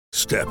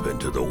Step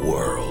into the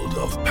world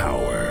of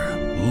power,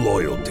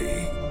 loyalty,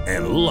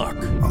 and luck.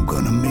 I'm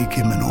gonna make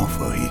him an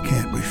offer he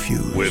can't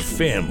refuse. With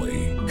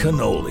family,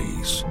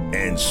 cannolis,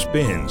 and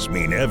spins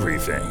mean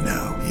everything.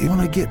 Now, you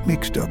wanna get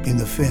mixed up in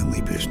the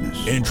family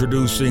business.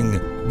 Introducing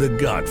The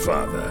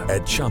Godfather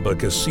at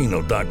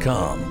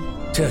ChumbaCasino.com.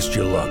 Test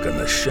your luck in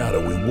the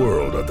shadowy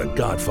world of The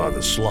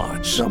Godfather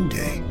slot.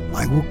 Someday,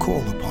 I will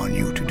call upon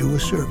you to do a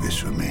service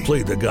for me.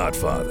 Play The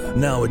Godfather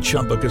now at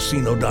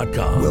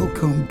ChumbaCasino.com.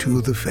 Welcome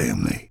to the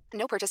family.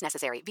 No purchase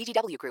necessary.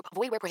 VGW Group.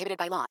 Void where prohibited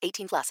by law.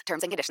 18 plus.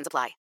 Terms and conditions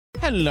apply.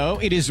 Hello,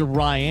 it is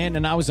Ryan,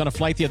 and I was on a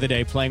flight the other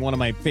day playing one of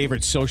my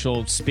favorite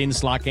social spin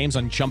slot games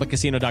on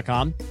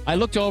ChumbaCasino.com. I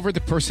looked over at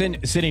the person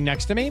sitting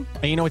next to me,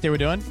 and you know what they were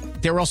doing?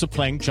 They were also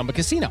playing Chumba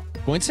Casino.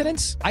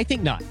 Coincidence? I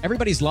think not.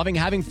 Everybody's loving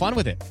having fun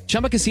with it.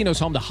 Chumba Casino is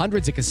home to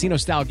hundreds of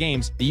casino-style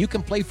games that you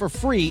can play for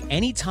free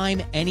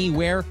anytime,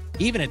 anywhere,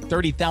 even at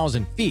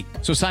 30,000 feet.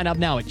 So sign up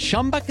now at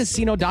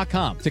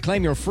ChumbaCasino.com to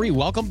claim your free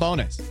welcome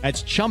bonus.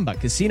 That's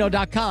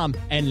ChumbaCasino.com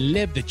and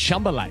live the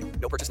Chumba life.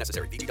 No purchase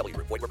necessary. VGW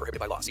Group. Void where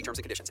prohibited by law. See terms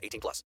and conditions. 18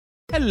 plus.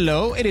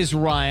 Hello, it is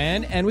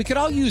Ryan, and we could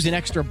all use an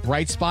extra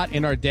bright spot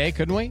in our day,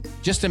 couldn't we?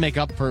 Just to make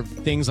up for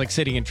things like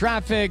sitting in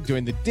traffic,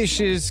 doing the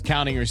dishes,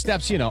 counting your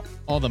steps, you know,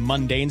 all the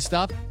mundane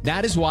stuff.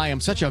 That is why I'm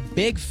such a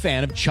big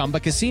fan of Chumba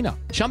Casino.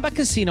 Chumba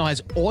Casino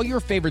has all your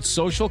favorite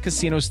social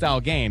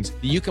casino-style games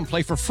that you can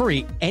play for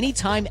free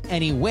anytime,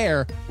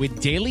 anywhere with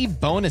daily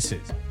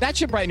bonuses. That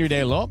should brighten your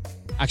day a little.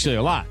 Actually,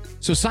 a lot.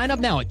 So sign up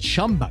now at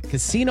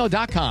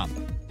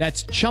ChumbaCasino.com.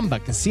 That's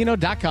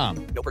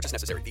ChumbaCasino.com. No purchase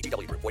necessary.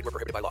 VGW Group. Void where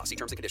prohibited by law. See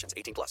terms and conditions.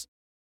 18 plus.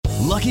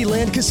 Lucky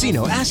Land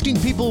Casino,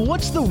 asking people,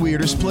 what's the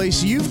weirdest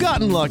place you've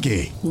gotten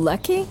lucky?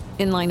 Lucky?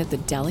 In line at the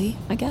deli,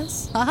 I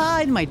guess?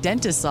 Aha, in my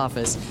dentist's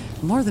office.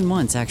 More than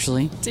once,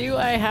 actually. Do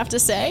I have to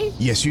say?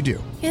 Yes, you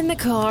do. In the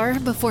car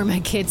before my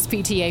kids'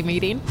 PTA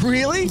meeting.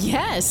 Really?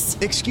 Yes.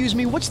 Excuse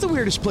me, what's the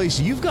weirdest place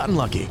you've gotten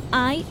lucky?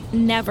 I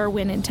never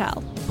win and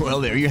tell.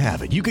 Well, there you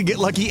have it. You can get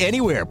lucky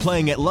anywhere,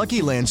 playing at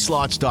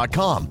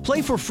LuckyLandSlots.com.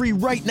 Play for free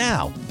right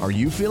now. Are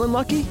you feeling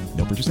lucky?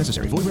 No purchase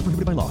necessary. Void where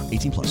prohibited by law.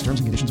 18 plus. Terms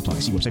and conditions apply.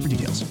 See website for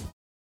details.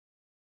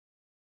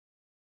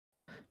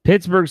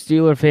 Pittsburgh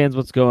Steelers fans,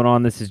 what's going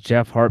on? This is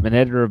Jeff Hartman,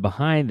 editor of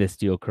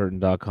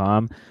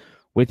BehindTheSteelCurtain.com,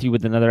 with you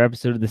with another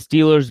episode of the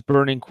Steelers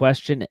Burning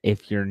Question.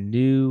 If you're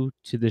new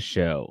to the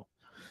show,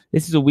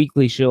 this is a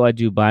weekly show I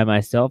do by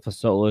myself, a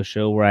solo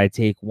show where I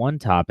take one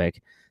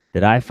topic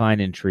that I find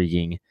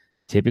intriguing,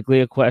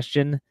 typically a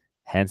question,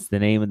 hence the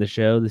name of the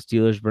show, the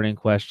Steelers Burning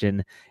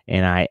Question,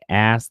 and I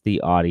ask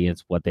the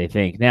audience what they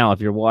think. Now, if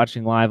you're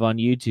watching live on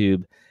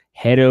YouTube,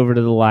 head over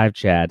to the live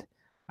chat.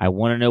 I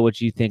want to know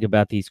what you think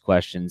about these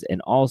questions.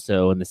 And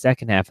also, in the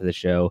second half of the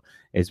show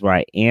is where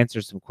I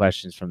answer some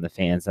questions from the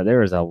fans. Now,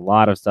 there is a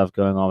lot of stuff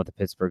going on with the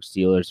Pittsburgh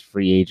Steelers,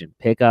 free agent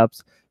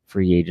pickups,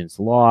 free agents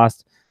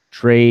lost,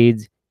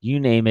 trades, you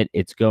name it,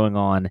 it's going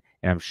on.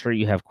 And I'm sure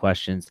you have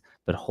questions,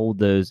 but hold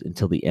those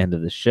until the end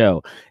of the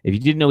show. If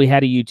you didn't know we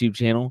had a YouTube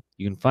channel,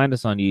 you can find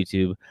us on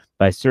YouTube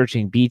by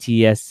searching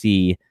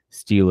BTSC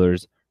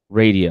Steelers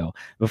Radio.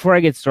 Before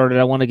I get started,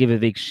 I want to give a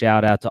big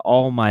shout out to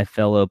all my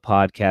fellow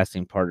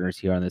podcasting partners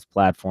here on this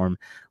platform.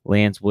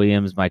 Lance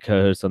Williams, my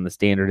co-host on The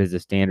Standard is a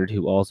Standard,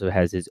 who also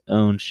has his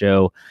own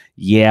show,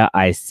 Yeah,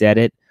 I Said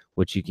It,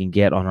 which you can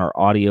get on our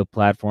audio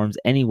platforms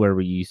anywhere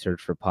where you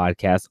search for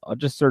podcasts. I'll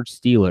just search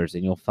Steelers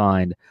and you'll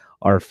find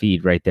our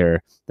feed right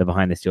there, the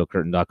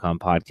BehindTheSteelCurtain.com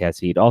podcast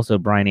feed. Also,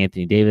 Brian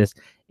Anthony Davis,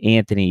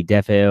 Anthony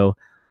Defeo,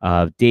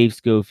 Dave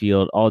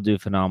Schofield, all do a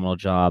phenomenal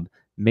job.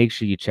 Make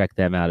sure you check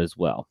them out as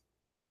well.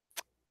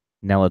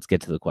 Now let's get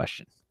to the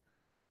question.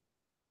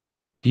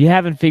 If you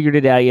haven't figured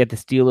it out yet, the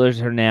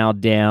Steelers are now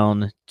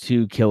down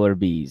 2 killer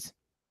bees.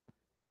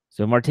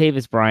 So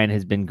Martavis Bryant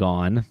has been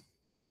gone.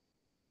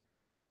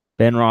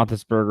 Ben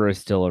Roethlisberger is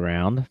still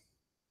around.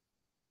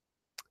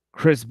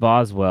 Chris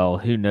Boswell,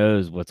 who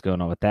knows what's going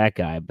on with that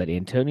guy, but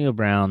Antonio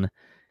Brown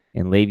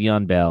and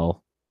Le'Veon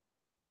Bell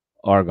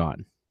are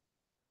gone.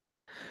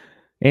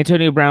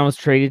 Antonio Brown was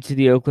traded to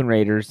the Oakland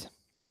Raiders.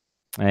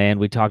 And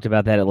we talked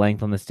about that at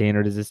length on The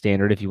Standard is a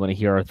Standard. If you want to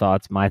hear our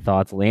thoughts, my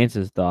thoughts,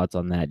 Lance's thoughts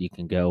on that, you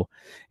can go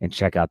and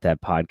check out that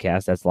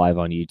podcast. That's live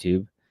on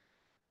YouTube.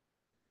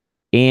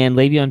 And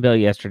Le'Veon Bell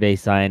yesterday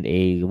signed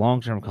a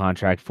long-term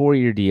contract,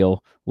 4-year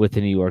deal with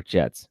the New York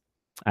Jets.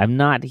 I'm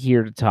not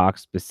here to talk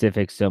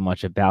specifics so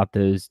much about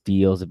those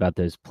deals, about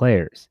those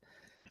players.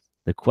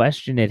 The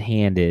question at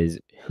hand is,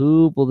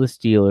 who will the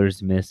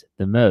Steelers miss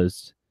the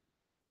most?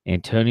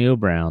 Antonio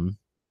Brown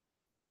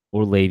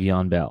or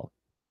Le'Veon Bell?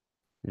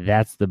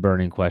 That's the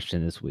burning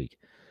question this week.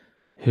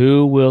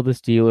 Who will the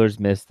Steelers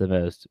miss the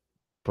most,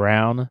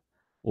 Brown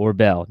or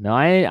Bell? Now,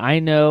 I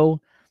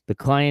know the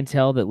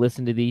clientele that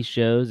listen to these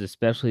shows,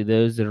 especially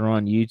those that are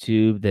on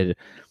YouTube that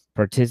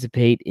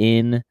participate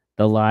in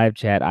the live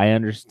chat, I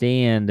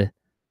understand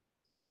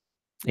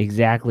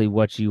exactly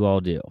what you all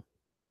do.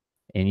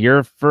 And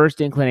your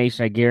first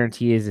inclination, I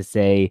guarantee, is to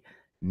say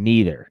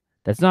neither.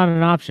 That's not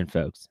an option,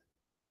 folks.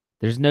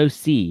 There's no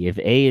C. If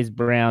A is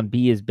Brown,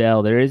 B is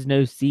Bell, there is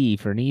no C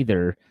for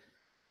neither.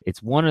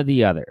 It's one or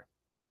the other.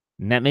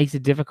 And that makes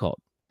it difficult.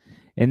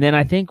 And then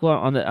I think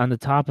on the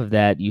top of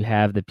that, you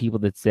have the people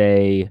that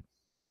say,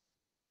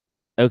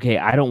 okay,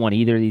 I don't want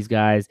either of these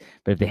guys,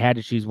 but if they had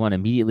to choose one,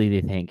 immediately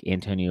they think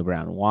Antonio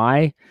Brown.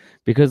 Why?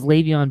 Because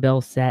Le'Veon Bell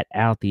sat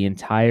out the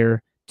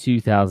entire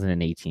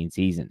 2018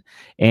 season.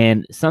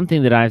 And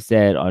something that I've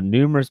said on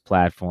numerous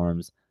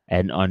platforms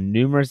and on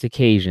numerous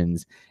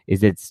occasions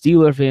is that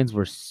Steeler fans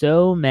were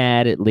so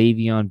mad at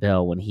Le'Veon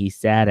Bell when he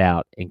sat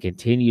out and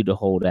continued to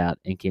hold out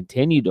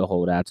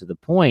to the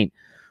point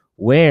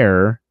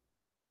where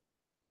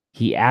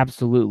he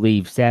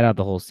absolutely sat out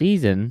the whole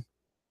season.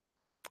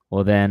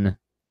 Well, then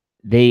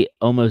they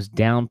almost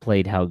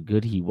downplayed how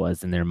good he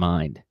was in their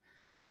mind.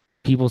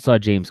 People saw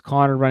James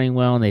Conner running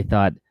well, and they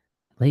thought,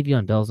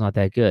 Le'Veon Bell's not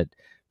that good.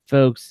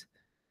 Folks,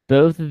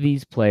 both of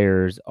these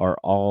players are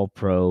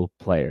all-pro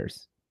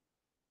players,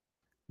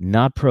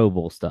 not Pro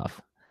Bowl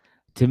stuff.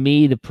 To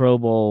me, the Pro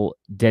Bowl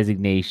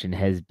designation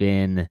has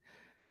been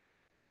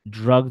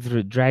dragged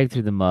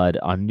through the mud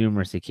on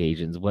numerous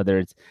occasions, whether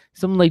it's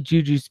someone like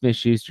Juju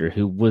Smith-Schuster,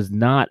 who was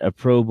not a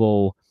Pro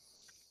Bowl,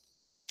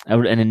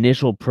 an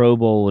initial Pro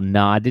Bowl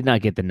nod, did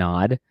not get the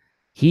nod.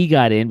 He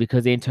got in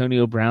because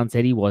Antonio Brown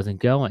said he wasn't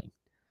going.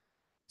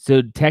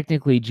 So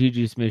technically,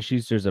 Juju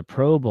Smith-Schuster's a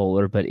Pro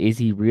Bowler, but is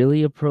he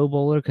really a Pro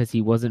Bowler because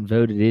he wasn't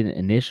voted in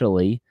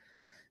initially?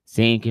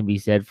 Same can be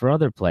said for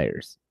other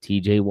players.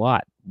 TJ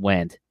Watt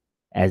went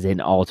as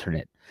an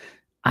alternate.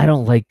 I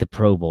don't like the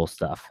Pro Bowl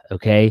stuff,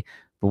 okay?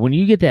 But when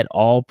you get that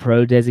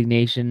All-Pro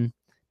designation,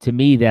 to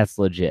me, that's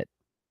legit.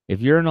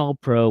 If you're an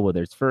All-Pro,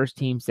 whether it's first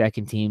team,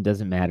 second team,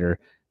 doesn't matter,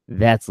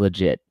 that's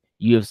legit.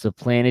 You have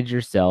supplanted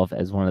yourself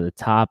as one of the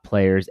top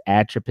players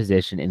at your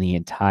position in the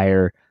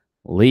entire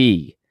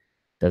league.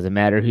 Doesn't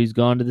matter who's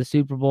gone to the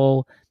Super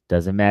Bowl.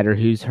 Doesn't matter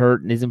who's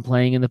hurt and isn't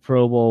playing in the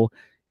Pro Bowl.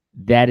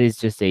 That is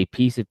just a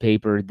piece of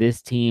paper.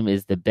 This team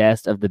is the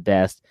best of the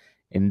best,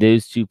 and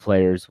those two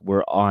players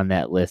were on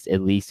that list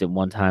at least at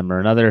one time or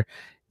another.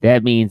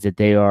 That means that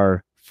they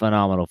are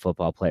phenomenal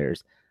football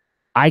players.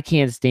 I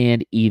can't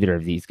stand either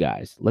of these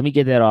guys. Let me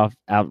get that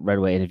out right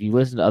away. And if you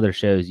listen to other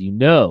shows, you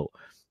know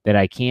that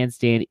I can't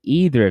stand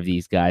either of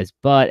these guys.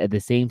 But at the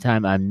same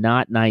time, I'm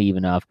not naive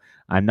enough.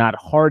 I'm not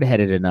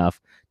hard-headed enough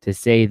to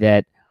say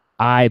that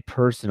I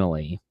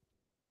personally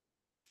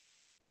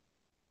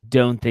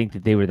don't think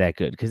that they were that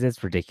good, because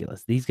that's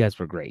ridiculous. These guys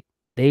were great.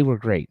 They were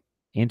great.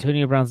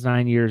 Antonio Brown's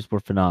 9 years were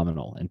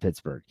phenomenal in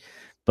Pittsburgh.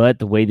 But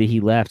the way that he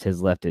left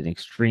has left an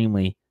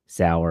extremely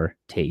sour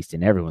taste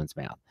in everyone's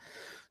mouth.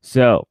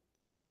 So,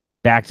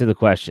 back to the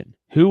question.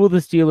 Who will the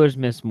Steelers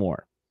miss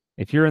more?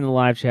 If you're in the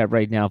live chat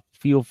right now,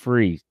 feel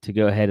free to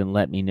go ahead and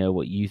let me know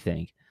what you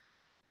think.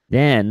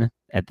 Then,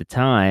 at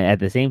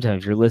the same time,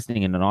 if you're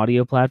listening in an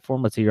audio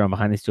platform, let's say you're on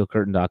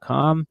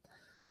BehindTheSteelCurtain.com,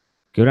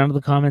 go down to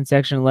the comment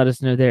section and let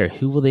us know there.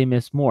 Who will they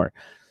miss more?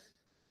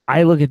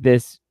 I look at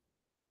this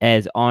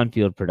as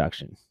on-field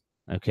production.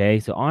 Okay,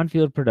 so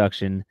on-field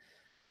production,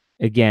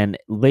 again,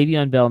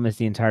 Le'Veon Bell missed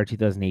the entire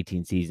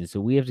 2018 season,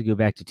 so we have to go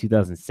back to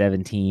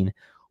 2017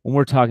 when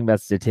we're talking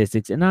about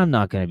statistics, and I'm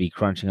not going to be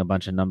crunching a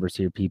bunch of numbers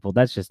here, people.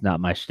 That's just not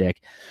my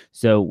shtick.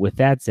 So with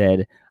that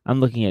said,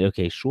 I'm looking at,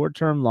 okay,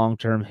 short-term,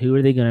 long-term, who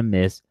are they going to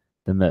miss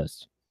the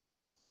most?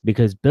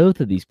 Because both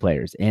of these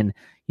players, and,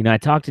 I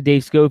talked to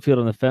Dave Schofield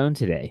on the phone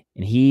today,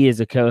 and he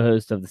is a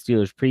co-host of the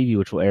Steelers Preview,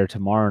 which will air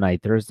tomorrow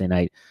night, Thursday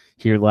night,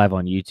 here live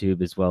on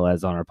YouTube, as well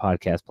as on our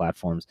podcast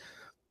platforms.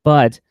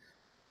 But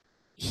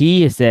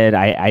he said,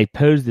 I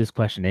posed this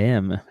question to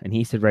him, and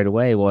he said right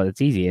away, well,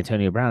 it's easy,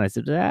 Antonio Brown. I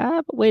said,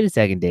 but wait a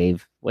second,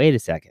 Dave. Wait a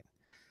second.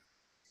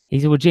 He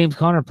said, well, James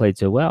Conner played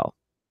so well.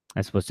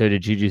 I said, well, so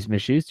did Juju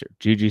Smith-Schuster.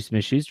 Juju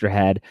Smith-Schuster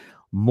had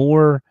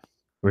more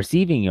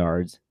receiving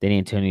yards than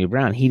Antonio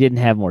Brown. He didn't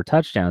have more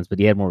touchdowns, but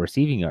he had more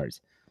receiving yards.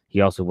 He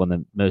also won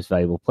the most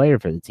valuable player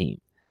for the team.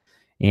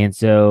 And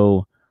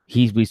so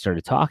we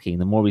started talking.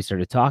 The more we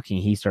started talking,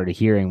 he started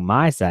hearing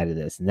my side of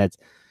this. And that's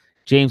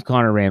James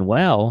Conner ran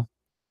well,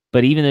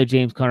 but even though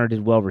James Conner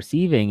did well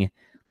receiving,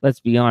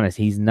 let's be honest,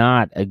 he's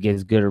not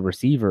as good a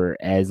receiver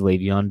as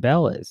Le'Veon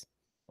Bell is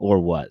or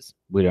was.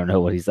 We don't know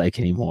what he's like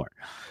anymore.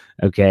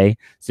 Okay,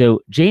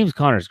 so James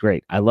Conner's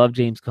great. I love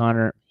James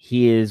Conner.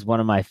 He is one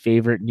of my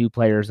favorite new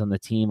players on the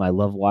team. I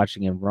love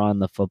watching him run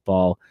the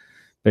football.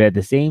 But at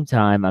the same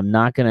time, I'm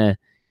not going to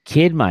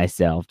kid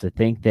myself to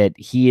think that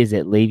he is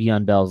at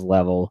Le'Veon Bell's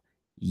level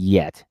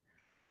yet.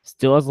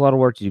 Still has a lot of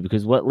work to do,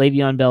 because what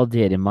Le'Veon Bell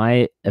did, in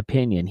my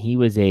opinion, he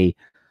was a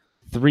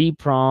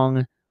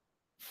 3-prong,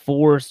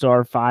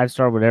 4-star,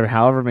 5-star, whatever,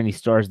 however many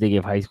stars they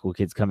give high school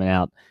kids coming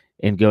out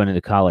and going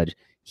into college.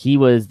 He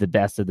was the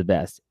best of the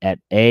best at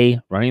A,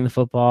 running the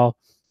football,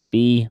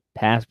 B,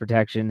 pass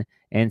protection,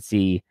 and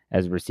C,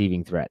 as a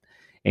receiving threat.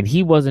 And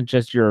he wasn't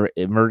just your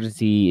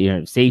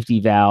emergency safety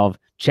valve,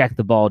 check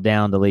the ball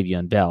down to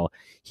Le'Veon Bell.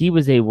 He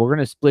was we're going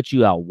to split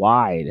you out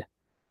wide,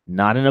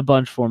 not in a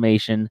bunch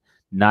formation,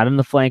 not in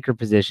the flanker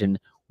position.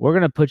 We're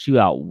going to put you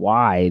out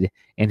wide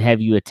and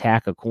have you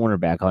attack a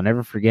cornerback. I'll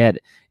never forget,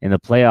 in the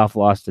playoff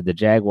loss to the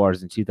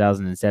Jaguars in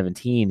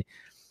 2017,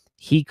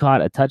 he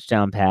caught a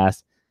touchdown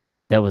pass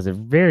that was a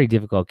very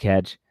difficult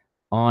catch,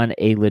 on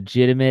a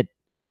legitimate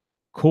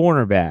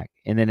cornerback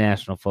in the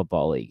National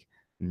Football League,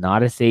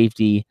 not a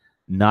safety,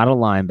 not a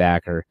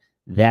linebacker.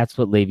 That's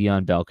what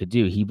Le'Veon Bell could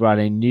do. He brought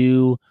a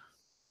new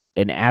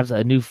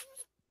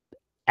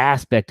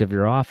aspect of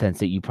your offense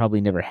that you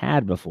probably never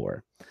had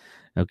before.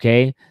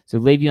 Okay, so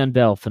Le'Veon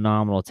Bell,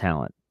 phenomenal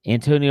talent.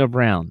 Antonio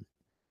Brown.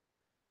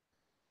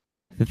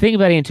 The thing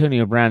about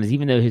Antonio Brown is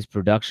even though his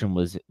production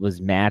was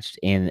matched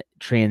and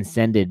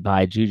transcended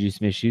by Juju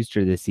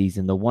Smith-Schuster this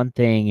season, the one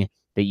thing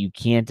that you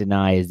can't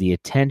deny is the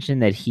attention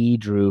that he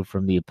drew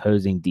from the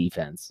opposing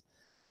defense.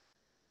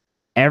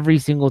 Every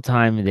single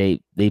time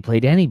they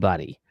played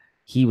anybody,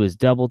 he was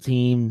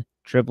double-teamed,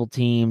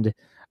 triple-teamed.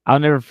 I'll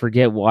never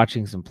forget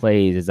watching some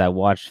plays as I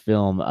watched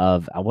film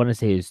of, I want to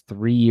say it was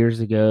 3 years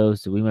ago,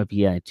 so we might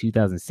be in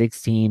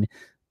 2016.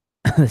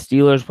 The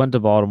Steelers went to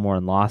Baltimore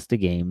and lost a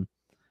game.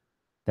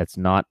 That's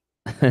not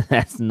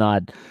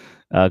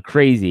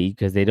crazy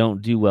because they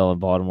don't do well in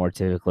Baltimore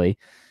typically.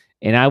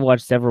 And I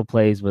watched several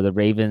plays where the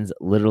Ravens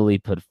literally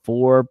put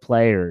 4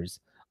 players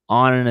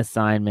on an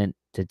assignment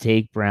to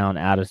take Brown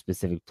out of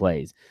specific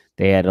plays.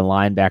 They had a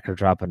linebacker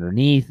drop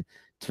underneath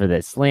for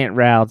that slant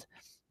route.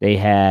 They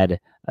had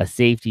a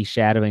safety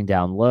shadowing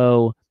down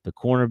low. The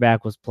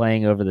cornerback was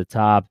playing over the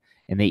top,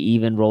 and they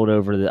even rolled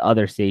over the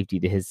other safety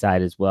to his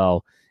side as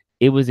well.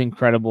 It was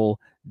incredible.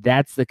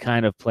 That's the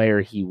kind of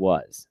player he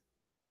was.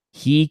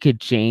 He could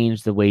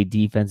change the way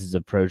defenses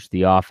approach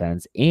the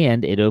offense,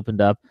 and it opened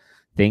up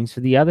things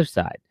for the other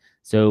side.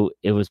 So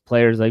it was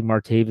players like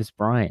Martavis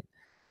Bryant.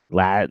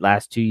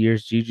 Last 2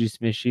 years, Juju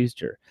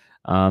Smith-Schuster.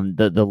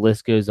 The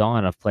list goes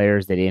on of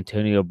players that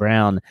Antonio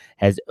Brown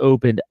has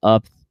opened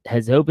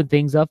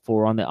things up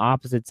for on the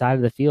opposite side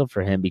of the field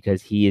for him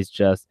because he is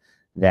just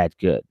that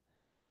good.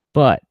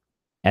 But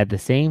at the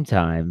same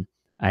time,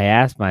 I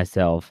asked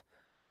myself,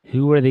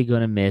 who are they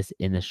going to miss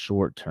in the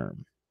short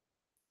term?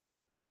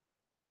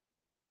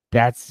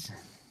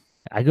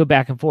 I go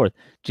back and forth.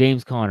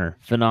 James Conner,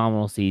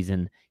 phenomenal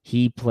season.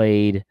 He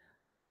played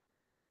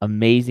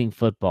amazing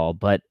football,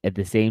 but at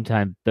the same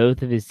time,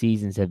 both of his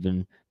seasons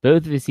in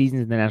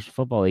the National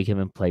Football League have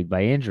been plagued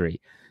by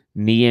injury.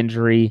 Knee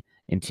injury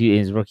in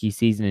his rookie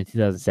season in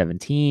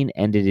 2017,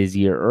 ended his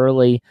year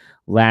early.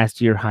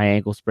 Last year, high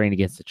ankle sprain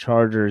against the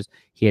Chargers.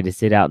 He had to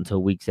sit out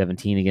until week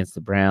 17 against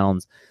the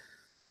Browns.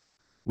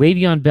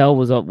 Le'Veon Bell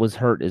was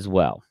hurt as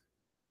well.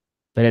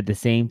 But at the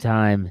same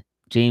time,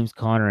 James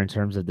Conner, in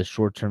terms of the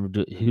short term,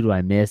 who do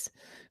I miss?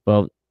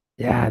 Well,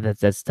 yeah,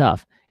 that's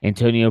tough.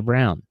 Antonio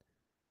Brown.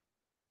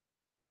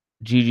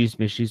 Juju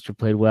Smith-Schuster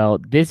played well.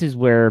 This is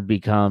where it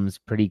becomes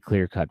pretty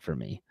clear-cut for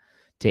me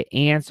to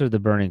answer the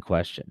burning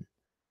question.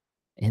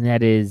 And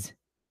that is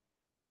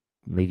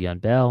Le'Veon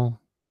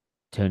Bell,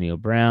 Antonio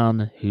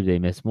Brown, who do they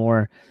miss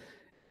more?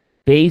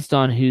 Based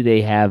on who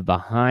they have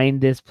behind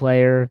this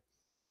player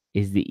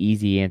is the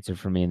easy answer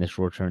for me in the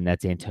short term.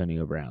 That's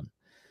Antonio Brown.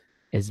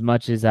 As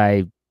much as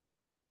I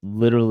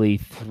literally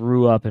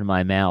threw up in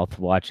my mouth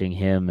watching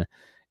him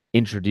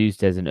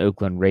introduced as an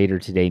Oakland Raider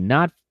today,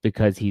 not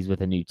because he's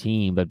with a new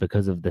team, but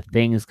because of the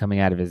things coming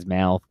out of his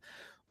mouth,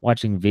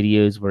 watching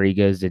videos where he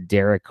goes to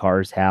Derek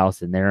Carr's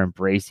house and they're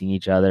embracing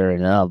each other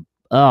and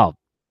oh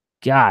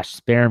gosh,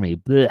 spare me.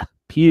 Blech,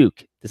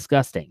 puke.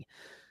 Disgusting.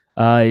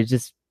 It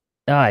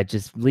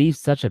just leaves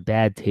such a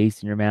bad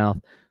taste in your mouth.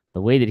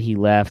 The way that he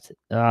left,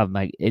 I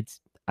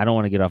don't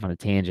want to get off on a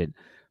tangent,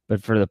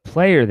 but for the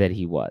player that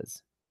he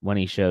was when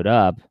he showed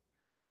up,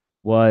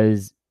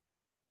 was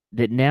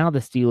that now the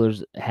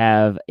Steelers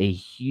have a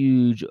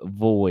huge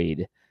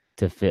void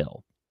to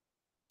fill.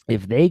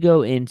 If they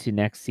go into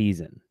next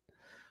season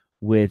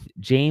with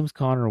James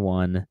Conner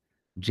 1,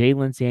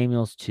 Jalen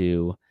Samuels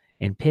 2,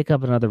 and pick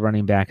up another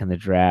running back in the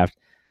draft,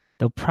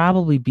 they'll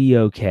probably be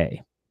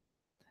okay.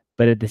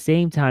 But at the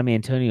same time,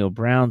 Antonio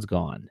Brown's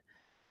gone.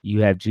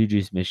 You have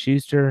Juju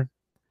Smith-Schuster.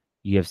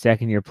 You have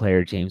second-year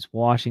player James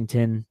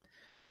Washington.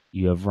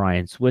 You have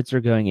Ryan Switzer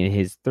going in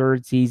his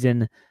 3rd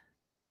season.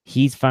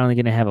 He's finally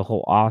going to have a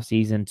whole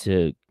offseason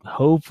to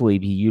hopefully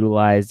be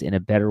utilized in a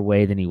better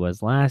way than he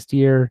was last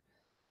year.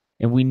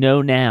 And we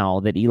know now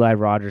that Eli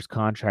Rogers'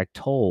 contract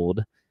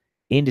told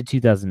into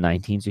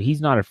 2019, so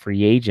he's not a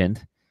free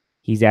agent.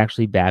 He's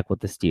actually back with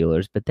the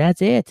Steelers, but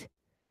that's it.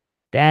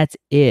 That's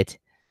it.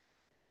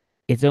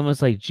 It's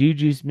almost like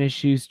Juju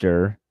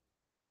Smith-Schuster,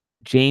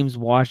 James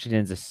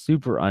Washington's a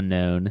super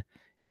unknown,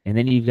 and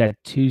then you've got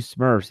 2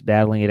 Smurfs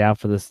battling it out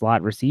for the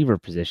slot receiver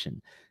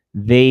position.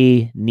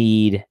 They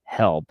need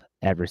help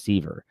at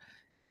receiver.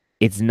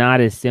 It's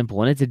not as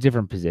simple, and it's a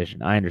different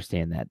position. I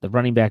understand that. The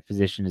running back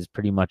position is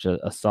pretty much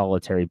a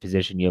solitary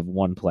position. You have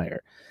one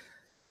player.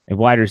 And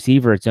wide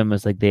receiver, it's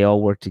almost like they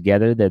all work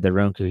together. They're their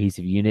own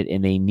cohesive unit,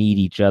 and they need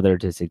each other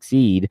to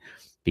succeed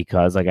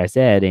because, like I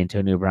said,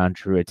 Antonio Brown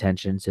drew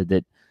attention so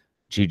that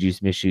Juju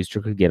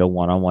Smith-Schuster could get a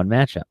one-on-one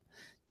matchup.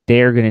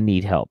 They're going to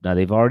need help. Now,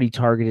 they've already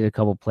targeted a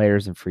couple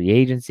players in free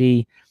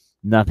agency.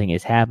 Nothing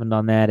has happened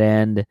on that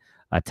end.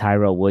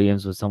 Tyrell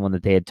Williams was someone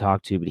that they had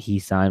talked to, but he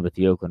signed with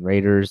the Oakland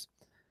Raiders.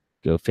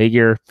 Go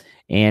figure.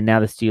 And now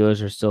the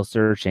Steelers are still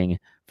searching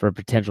for a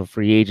potential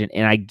free agent.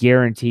 And I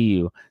guarantee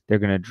you they're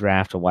going to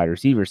draft a wide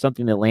receiver.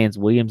 Something that Lance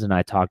Williams and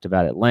I talked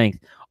about at length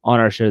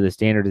on our show, The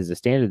Standard is a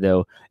Standard,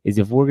 though, is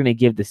if we're going to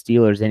give the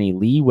Steelers any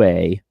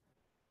leeway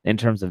in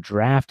terms of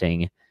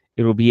drafting,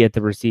 it'll be at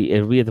the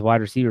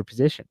wide receiver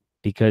position,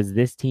 because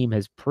this team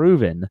has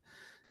proven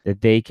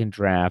that they can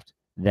draft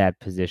that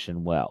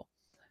position well.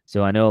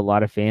 So I know a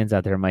lot of fans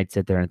out there might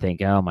sit there and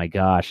think, oh my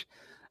gosh,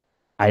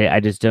 I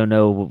just don't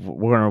know.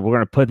 We're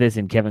gonna put this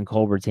in Kevin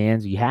Colbert's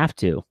hands. You have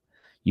to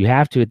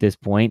at this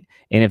point.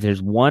 And if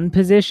there's one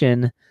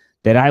position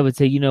that I would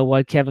say, you know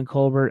what, Kevin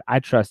Colbert, I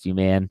trust you,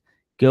 man.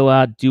 Go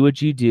out, do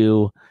what you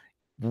do.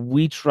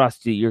 We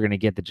trust that you're going to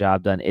get the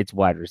job done. It's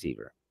wide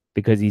receiver,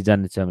 because he's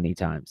done it so many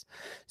times.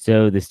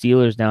 So the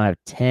Steelers now have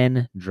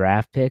 10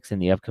 draft picks in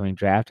the upcoming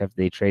draft after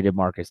they traded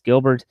Marcus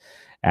Gilbert,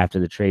 after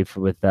the trade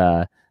with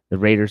the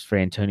Raiders for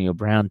Antonio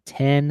Brown.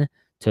 10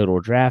 total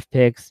draft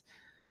picks.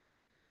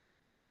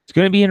 It's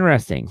going to be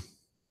interesting,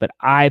 but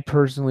I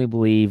personally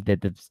believe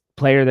that the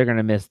player they're going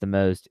to miss the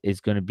most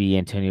is going to be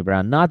Antonio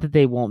Brown. Not that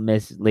they won't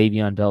miss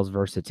Le'Veon Bell's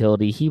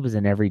versatility. He was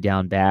an every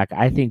down back.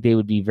 I think they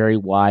would be very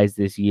wise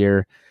this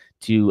year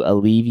to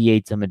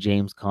alleviate some of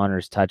James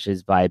Conner's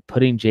touches by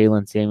putting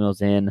Jalen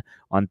Samuels in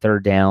on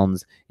third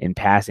downs in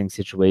passing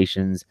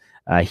situations.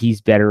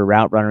 He's better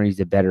route runner. He's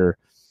a better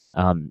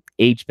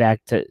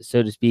H-back,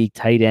 so to speak,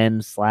 tight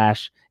end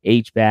 /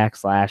 H-back /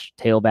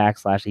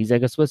 tailback / he's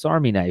like a Swiss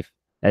Army knife,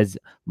 as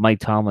Mike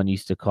Tomlin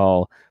used to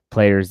call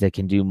players that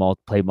can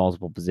play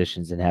multiple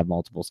positions and have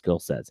multiple skill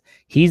sets.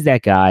 He's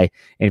that guy,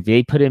 and if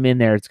they put him in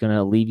there, it's going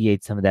to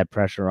alleviate some of that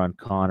pressure on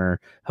Conner,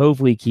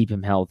 hopefully keep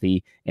him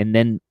healthy, and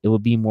then it will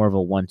be more of a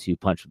 1-2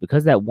 punch.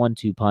 Because that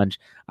 1-2 punch,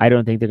 I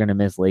don't think they're going to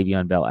miss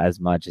Le'Veon Bell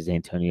as much as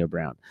Antonio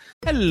Brown.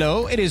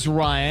 Hello, it is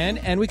Ryan,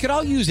 and we could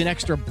all use an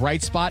extra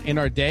bright spot in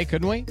our day,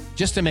 couldn't we?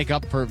 Just to make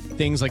up for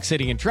things like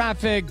sitting in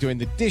traffic, doing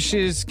the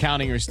dishes,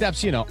 counting your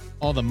steps,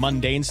 all the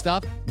mundane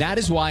stuff. That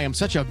is why I'm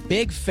such a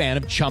big fan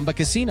of Chumba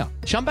Casino.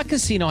 Chumba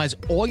Casino has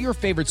all your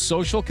favorite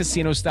social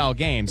casino style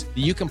games that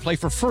you can play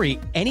for free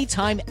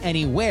anytime,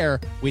 anywhere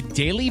with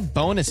daily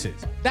bonuses.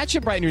 That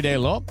should brighten your day a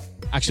little.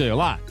 Actually, a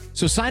lot.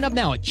 So sign up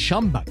now at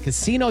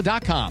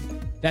ChumbaCasino.com.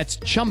 That's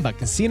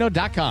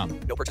ChumbaCasino.com.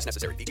 No purchase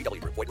necessary.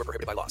 VGW Group. Void where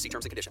prohibited by law. See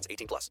terms and conditions.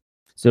 18+.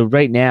 So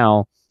right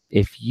now,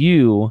 if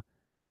you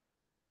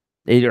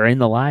are in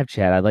the live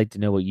chat, I'd like to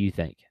know what you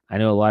think. I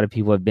know a lot of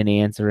people have been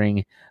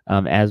answering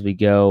as we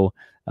go,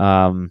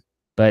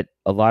 but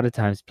a lot of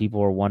times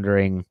people are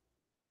wondering,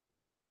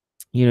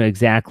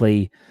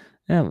 exactly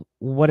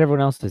what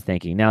everyone else is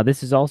thinking. Now,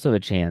 this is also a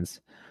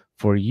chance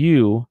for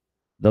you,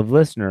 the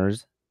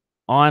listeners,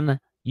 on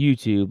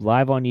YouTube,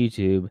 live on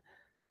YouTube,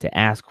 to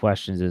ask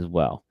questions as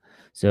well.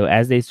 So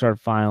as they start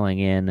filing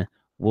in,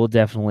 I'll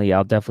definitely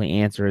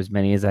answer as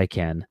many as I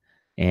can,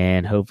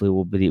 and hopefully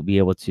we'll be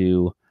able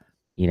to,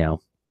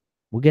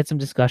 we'll get some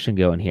discussion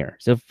going here.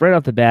 So right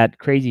off the bat,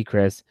 Crazy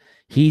Chris,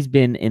 he's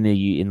been in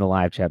the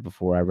live chat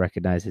before. I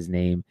recognize his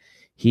name.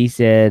 He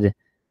said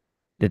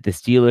that the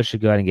Steelers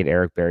should go out and get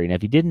Eric Berry. Now,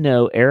 if you didn't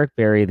know, Eric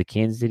Berry, the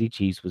Kansas City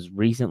Chiefs, was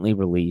recently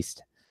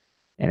released,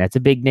 and that's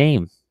a big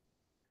name.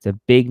 It's a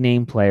big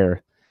name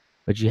player,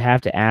 but you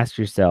have to ask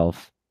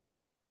yourself,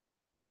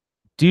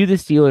 do the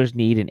Steelers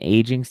need an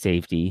aging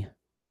safety?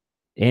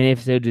 And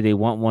if so, do they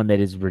want one that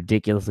is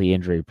ridiculously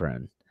injury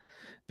prone?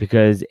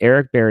 Because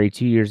Eric Berry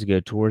 2 years ago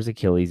tore his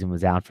Achilles and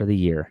was out for the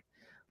year.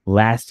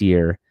 Last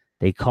year,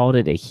 they called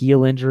it a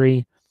heel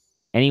injury.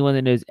 Anyone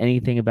that knows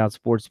anything about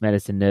sports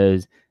medicine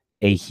knows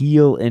a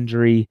heel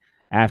injury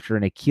after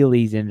an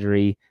Achilles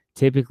injury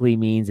typically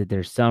means that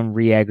there's some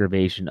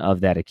re-aggravation of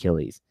that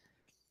Achilles.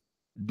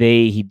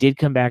 He did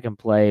come back and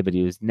play, but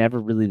he was never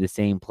really the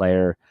same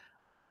player.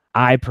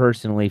 I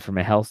personally, from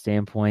a health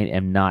standpoint,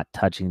 am not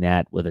touching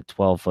that with a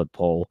 12-foot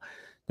pole.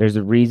 There's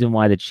a reason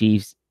why the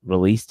Chiefs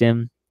released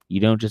him.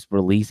 You don't just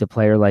release a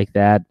player like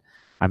that.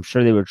 I'm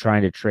sure they were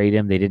trying to trade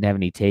him. They didn't have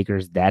any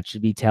takers. That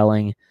should be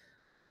telling.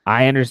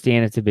 I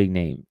understand it's a big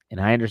name,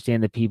 and I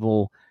understand that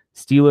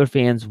Steeler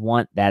fans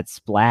want that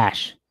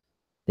splash.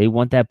 They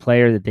want that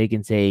player that they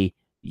can say,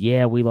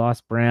 yeah, we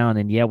lost Brown,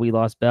 and yeah, we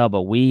lost Bell,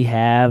 but we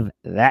have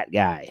that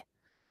guy.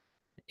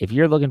 If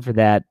you're looking for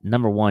that,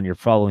 number one, you're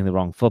following the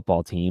wrong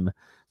football team.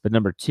 But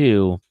number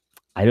two,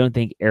 I don't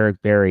think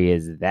Eric Berry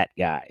is that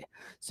guy.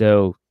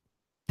 So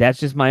that's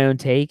just my own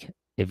take.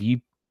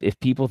 If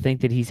people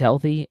think that he's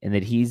healthy and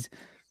that he's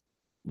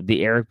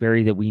the Eric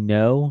Berry that we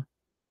know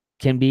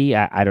can be,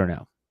 I don't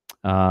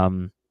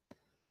know.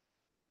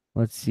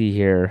 Let's see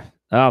here.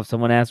 Oh,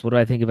 someone asked, what do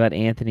I think about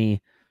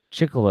Anthony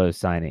Chickillo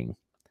signing?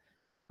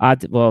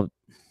 Well,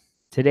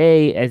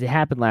 today, as it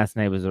happened last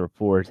night, was a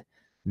report.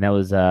 And that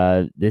was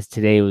this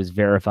today was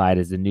verified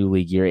as the new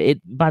league year.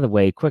 By the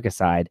way, quick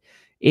aside,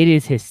 it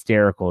is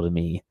hysterical to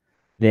me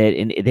that,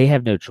 and they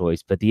have no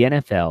choice, but the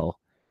NFL,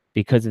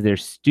 because of their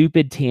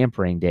stupid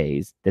tampering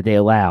days that they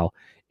allow,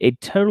 it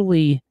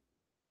totally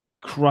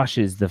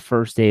crushes the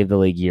first day of the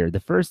league year. The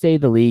first day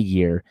of the league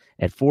year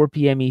at 4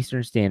 p.m.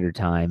 Eastern Standard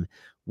Time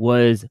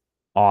was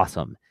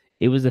awesome.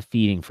 It was a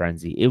feeding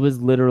frenzy. It was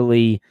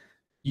literally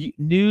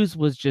News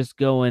was just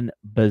going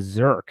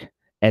berserk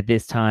at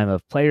this time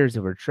of players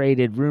that were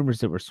traded, rumors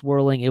that were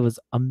swirling. It was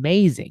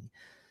amazing.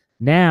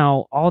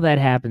 Now all that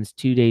happens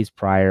 2 days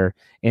prior,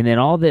 and then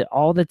all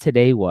that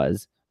today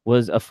was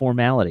a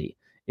formality.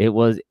 It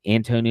was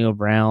Antonio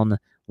Brown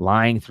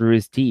lying through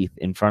his teeth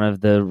in front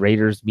of the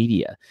Raiders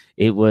media.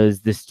 It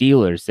was the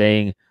Steelers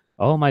saying,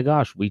 "Oh my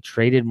gosh, we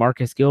traded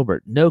Marcus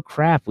Gilbert." No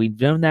crap, we've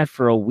known that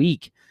for a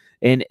week,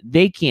 and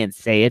they can't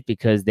say it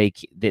because they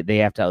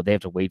have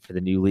to wait for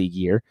the new league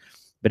year.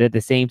 But at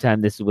the same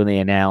time, this is when they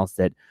announced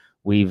that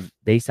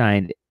they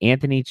signed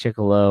Anthony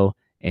Chickillo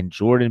and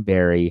Jordan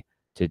Berry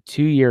to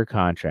 2-year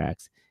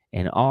contracts,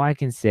 and all I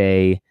can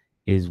say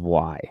is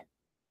why?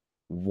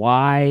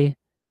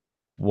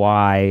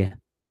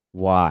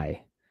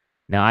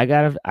 Now I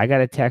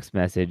got a text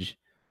message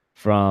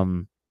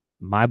from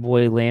my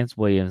boy Lance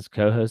Williams,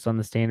 co-host on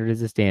The Standard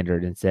is a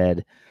Standard, and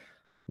said,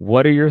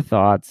 "What are your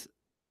thoughts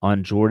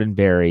on Jordan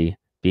Berry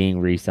being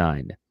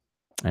re-signed?"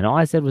 And all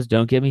I said was,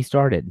 "Don't get me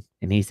started."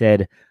 And he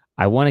said,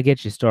 "I want to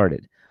get you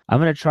started. I'm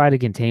going to try to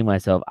contain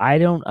myself. I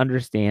don't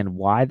understand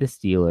why the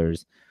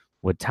Steelers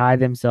would tie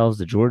themselves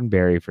to Jordan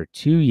Berry for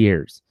 2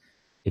 years.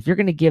 If you're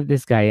going to give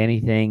this guy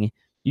anything,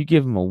 you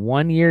give him a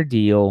 1-year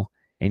deal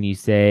and you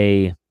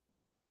say,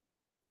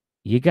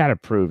 you got to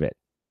prove it.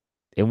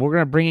 And we're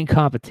going to bring in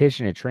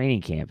competition at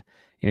training camp.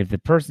 And if the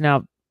person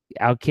out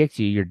kicks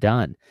you, you're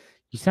done."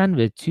 You signed him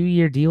to a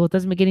 2-year deal. It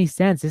doesn't make any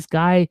sense. This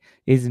guy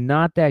is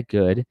not that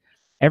good.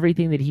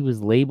 Everything that he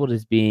was labeled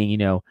as being,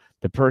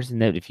 the person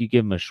that if you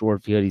give him a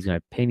short field, he's going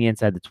to pin you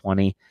inside the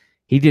 20.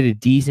 He did a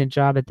decent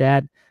job at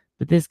that.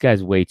 But this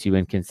guy's way too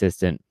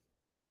inconsistent.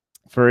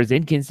 For as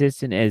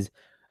inconsistent as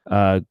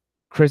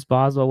Chris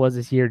Boswell was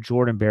this year,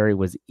 Jordan Berry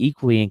was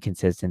equally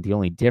inconsistent. The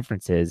only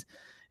difference is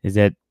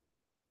that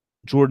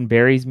Jordan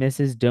Berry's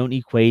misses don't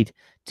equate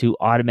to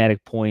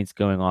automatic points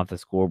going off the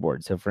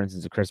scoreboard. So, for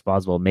instance, if Chris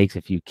Boswell makes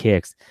a few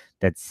kicks,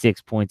 that's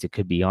 6 points it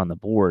could be on the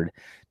board.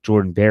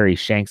 Jordan Berry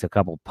shanks a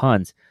couple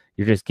punts.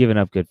 You're just giving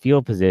up good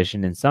field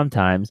position, and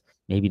sometimes,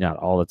 maybe not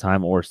all the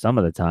time or some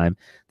of the time,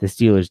 the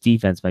Steelers'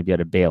 defense might be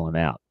able to bail him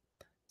out.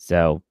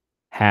 So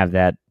have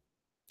that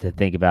to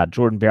think about.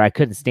 Jordan Berry, I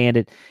couldn't stand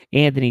it.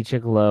 Anthony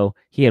Chickillo,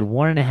 he had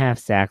 1.5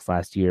 sacks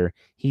last year.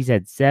 He's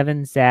had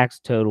 7 sacks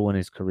total in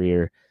his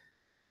career.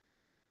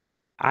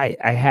 I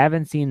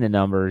haven't seen the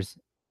numbers,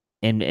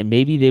 and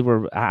maybe they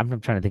were. I'm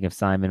trying to think of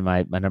Simon,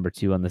 my number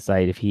 2 on the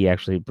site, if he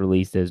actually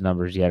released those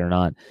numbers yet or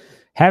not.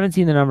 Haven't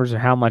seen the numbers or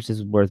how much this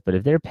is worth, but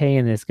if they're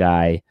paying this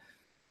guy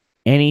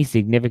any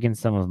significant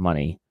sum of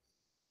money,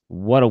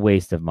 what a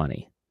waste of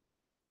money.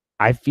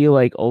 I feel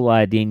like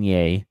Ola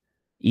Adeniyi,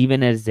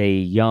 even as a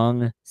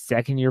young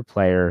second-year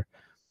player,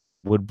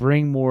 would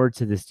bring more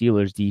to the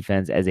Steelers'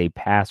 defense as a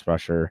pass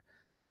rusher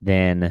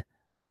than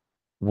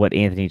what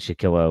Anthony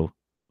Chickillo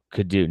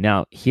could do.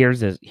 Now,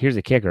 here's a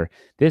kicker.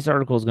 This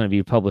article is going to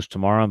be published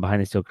tomorrow on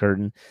Behind the Steel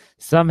Curtain.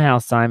 Somehow,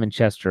 Simon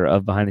Chester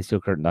of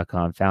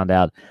BehindTheSteelCurtain.com found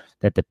out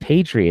that the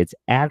Patriots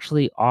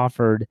actually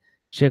offered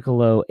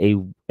Chickillo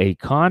a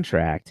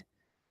contract,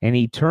 and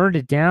he turned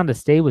it down to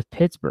stay with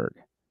Pittsburgh.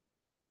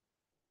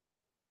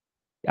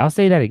 I'll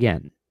say that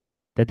again,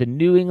 that the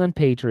New England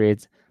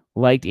Patriots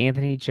liked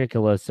Anthony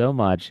Chickillo so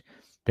much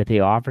that they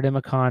offered him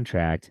a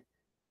contract,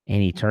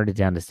 and he turned it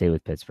down to stay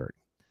with Pittsburgh.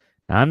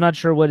 Now, I'm not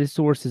sure what his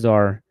sources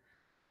are,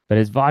 but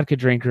his vodka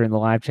drinker in the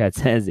live chat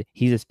says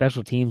he's a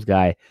special teams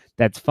guy.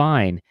 That's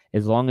fine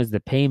as long as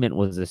the payment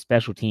was a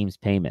special teams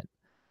payment.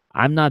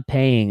 I'm not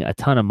paying a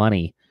ton of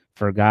money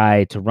for a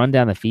guy to run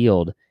down the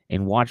field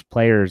and watch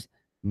players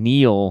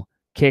kneel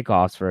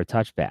kickoffs for a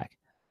touchback.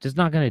 Just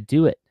not going to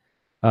do it.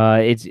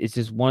 It's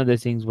just one of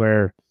those things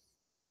where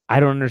I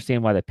don't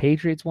understand why the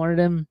Patriots wanted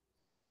him.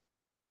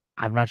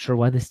 I'm not sure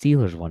why the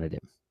Steelers wanted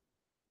him.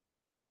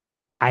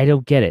 I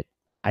don't get it.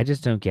 I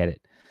just don't get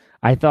it.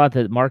 I thought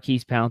that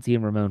Marquise Pouncey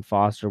and Ramon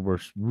Foster were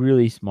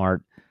really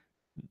smart,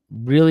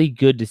 really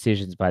good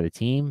decisions by the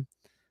team.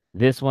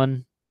 This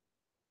one,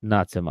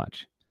 not so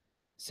much.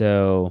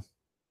 So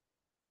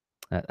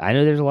I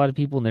know there's a lot of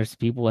people, and there's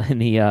people in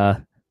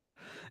the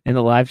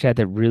live chat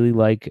that really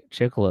like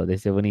Chickillo. They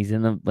said when he's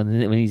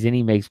in,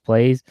 he makes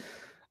plays.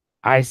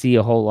 I see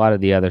a whole lot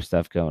of the other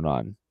stuff going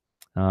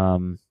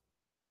on.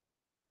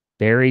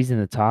 Berry's in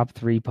the top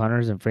 3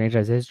 punters in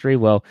franchise history.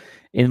 Well,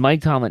 in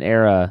Mike Tomlin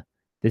era,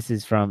 this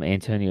is from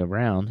Antonio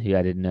Brown, who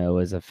I didn't know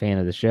was a fan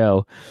of the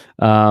show.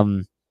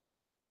 In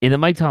the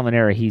Mike Tomlin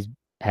era, he's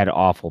had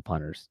awful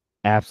punters,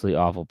 absolutely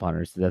awful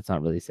punters. So that's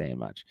not really saying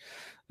much.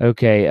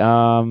 Okay.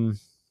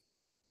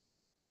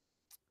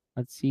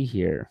 Let's see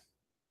here.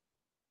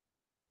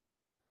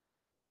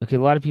 Okay,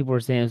 a lot of people were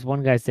saying this.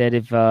 One guy said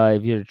if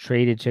you had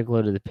traded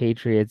Chickillo to the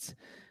Patriots,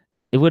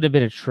 it would have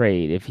been a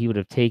trade if he would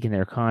have taken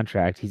their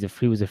contract. He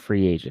was a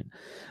free agent.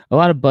 A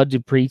lot of Bud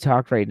Dupree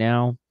talk right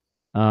now,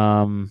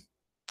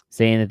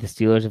 saying that the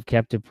Steelers have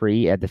kept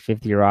Dupree at the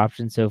 5th-year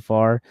option so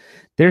far.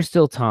 There's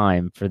still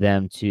time for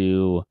them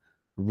to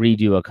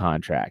redo a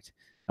contract.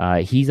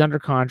 He's under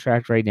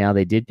contract right now.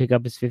 They did pick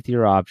up his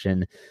 5th-year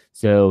option,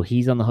 so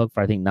he's on the hook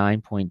for, I think,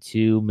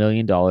 $9.2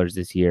 million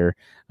this year.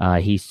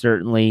 He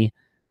certainly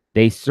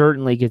they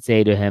certainly could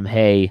say to him,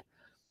 hey,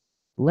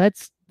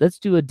 let's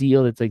do a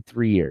deal that's like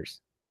 3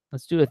 years.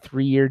 Let's do a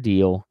 3-year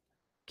deal,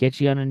 get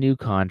you on a new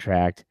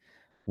contract.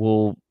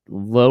 We'll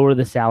lower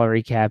the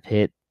salary cap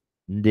hit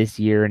this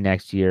year and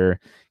next year,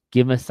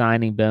 give him a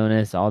signing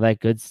bonus, all that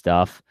good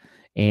stuff.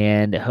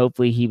 And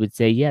hopefully he would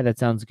say, yeah, that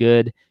sounds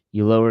good.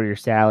 You lower your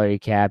salary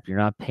cap. You're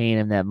not paying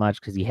him that much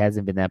because he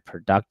hasn't been that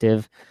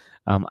productive.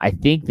 I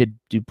think that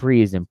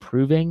Dupree is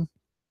improving.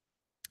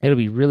 It'll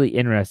be really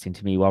interesting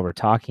to me while we're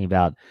talking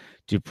about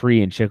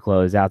Dupree and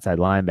Chiclo as outside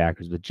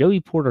linebackers. With Joey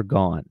Porter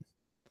gone,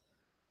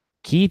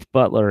 Keith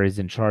Butler is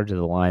in charge of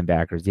the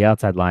linebackers, the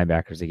outside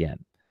linebackers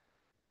again.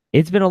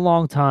 It's been a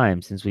long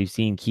time since we've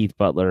seen Keith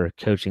Butler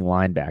coaching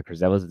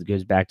linebackers. It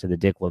goes back to the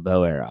Dick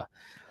LeBeau era.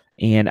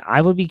 And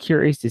I would be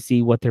curious to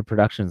see what their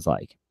production's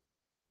like.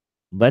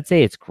 Let's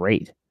say it's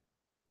great.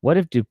 What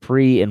if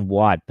Dupree and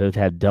Watt both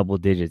have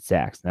double-digit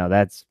sacks? Now,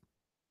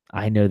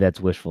 I know that's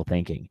wishful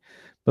thinking.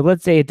 But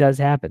let's say it does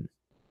happen.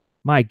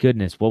 My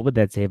goodness, what would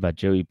that say about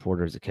Joey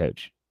Porter as a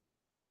coach?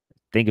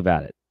 Think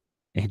about it.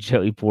 And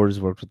Joey Porter's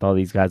worked with all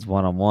these guys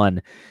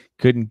one-on-one,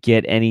 couldn't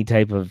get any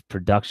type of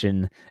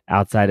production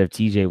outside of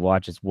TJ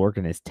Watt just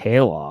working his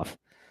tail off.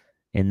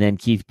 And then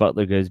Keith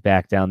Butler goes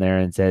back down there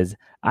and says,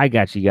 I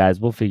got you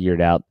guys. We'll figure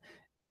it out.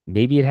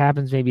 Maybe it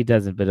happens, maybe it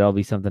doesn't, but it'll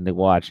be something to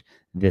watch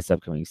this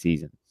upcoming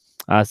season.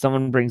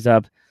 Someone brings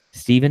up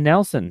Steven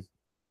Nelson.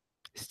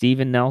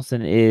 Steven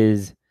Nelson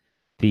is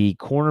the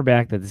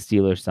cornerback that the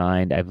Steelers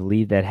signed. I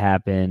believe that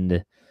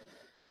happened,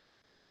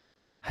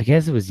 I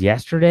guess it was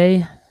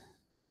yesterday.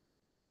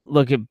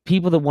 Look, at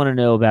people that want to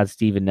know about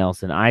Steven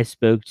Nelson, I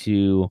spoke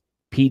to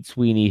Pete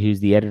Sweeney, who's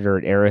the editor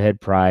at Arrowhead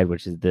Pride,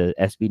 which is the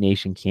SB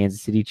Nation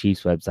Kansas City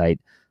Chiefs website.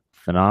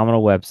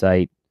 Phenomenal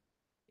website.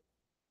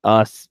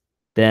 Us,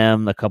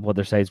 them, a couple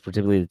other sites,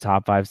 particularly the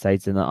top 5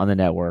 sites on the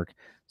network.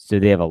 So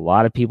they have a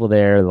lot of people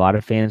there. A lot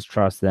of fans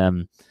trust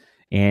them.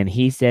 And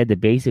he said that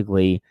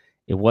basically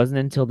it wasn't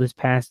until this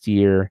past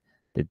year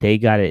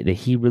that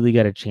he really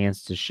got a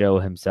chance to show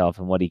himself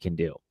and what he can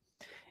do.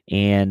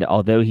 And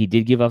although he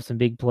did give up some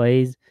big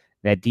plays,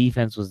 that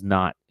defense was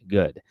not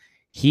good.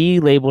 He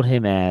labeled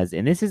him as,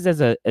 and this is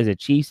as a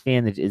Chiefs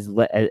fan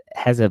that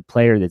has a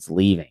player that's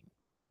leaving.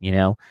 You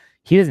know,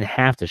 he doesn't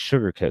have to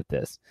sugarcoat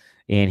this.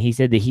 And he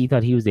said that he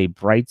thought he was a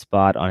bright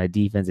spot on a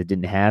defense that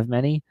didn't have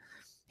many.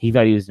 He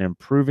thought he was an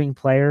improving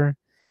player.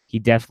 He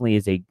definitely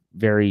is a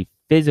very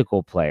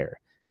physical player,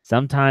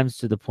 sometimes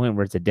to the point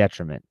where it's a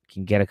detriment.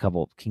 Can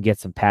get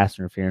some pass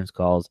interference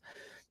calls.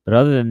 But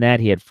other than that,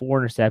 he had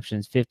 4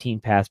 interceptions, 15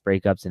 pass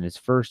breakups in his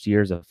first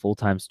year as a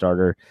full-time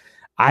starter.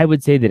 I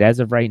would say that as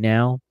of right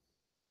now,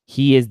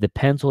 he is the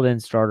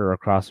penciled-in starter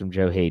across from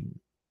Joe Hayden.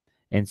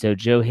 And so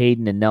Joe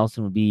Hayden and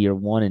Nelson would be your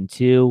 1 and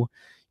 2.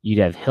 You'd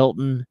have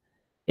Hilton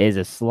as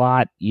a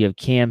slot. You have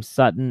Cam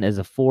Sutton as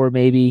a 4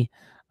 maybe.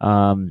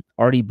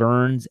 Artie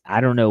Burns,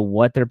 I don't know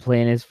what their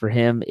plan is for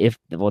him.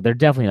 They're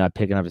definitely not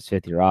picking up his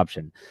 5th-year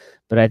option.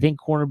 But I think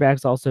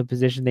cornerback's also a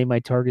position they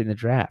might target in the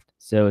draft.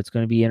 So it's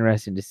going to be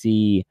interesting to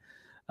see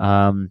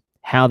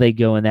how they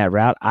go in that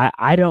route.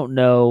 I don't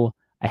know.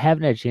 I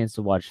haven't had a chance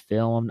to watch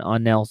film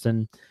on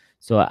Nelson,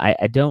 so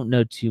I don't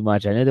know too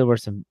much. I know there were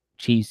some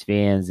Chiefs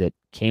fans that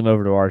came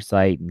over to our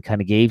site and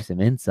kind of gave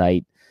some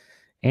insight.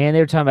 And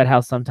they were talking about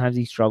how sometimes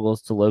he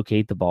struggles to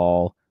locate the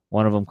ball.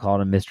 One of them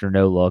called him Mr.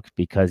 No Look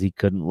because he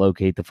couldn't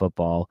locate the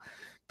football.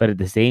 But at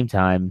the same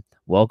time,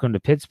 welcome to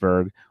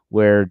Pittsburgh,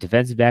 where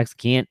defensive backs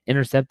can't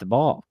intercept the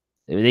ball.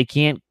 They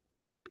can't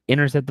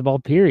intercept the ball,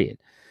 period.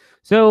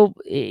 So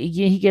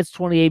he gets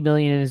 $28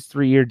 million in his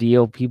 3-year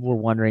deal. People were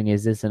wondering,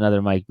 is this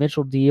another Mike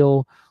Mitchell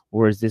deal,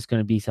 or is this going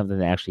to be something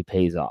that actually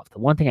pays off? The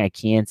one thing I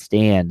can't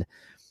stand,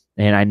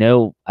 and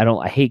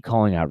I hate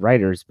calling out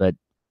writers, but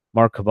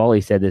Mark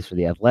Cavalli said this for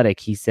The Athletic.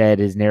 He said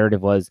his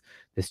narrative was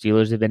the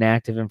Steelers have been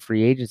active in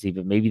free agency,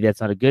 but maybe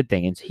that's not a good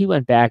thing. And so he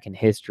went back in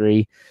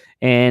history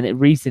and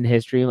recent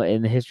history,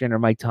 in the history under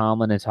Mike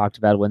Tomlin, and talked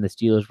about when the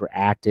Steelers were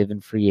active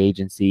in free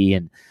agency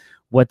and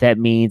what that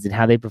means and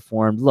how they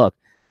performed. Look,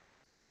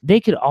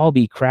 they could all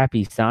be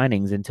crappy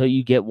signings until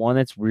you get one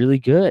that's really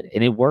good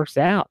and it works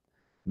out.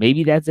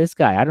 Maybe that's this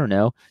guy. I don't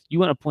know. You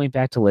want to point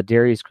back to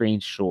Ladarius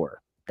Green?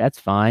 Sure, that's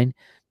fine.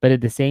 But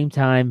at the same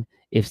time,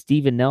 if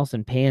Steven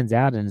Nelson pans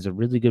out and is a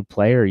really good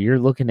player, you're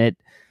looking at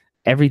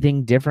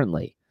everything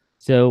differently.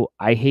 So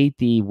I hate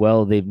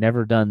they've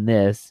never done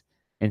this,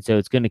 and so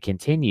it's going to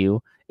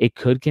continue. It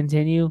could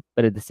continue,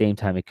 but at the same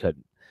time, it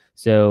couldn't.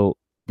 So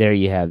there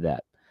you have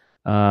that.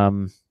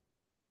 All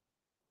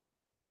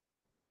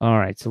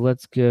right, so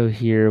let's go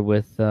here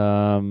with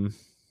someone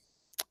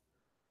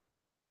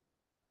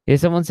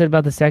said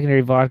about the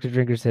secondary. Vodka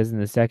Drinker says in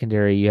the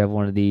secondary you have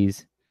one of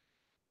these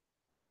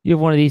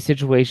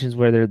situations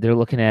where they're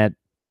looking at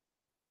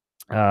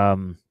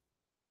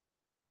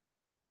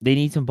they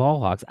need some ball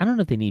hawks. I don't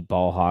know if they need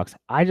ball hawks.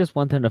 I just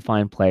want them to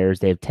find players.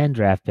 They have 10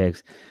 draft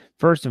picks.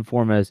 First and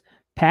foremost,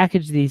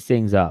 package these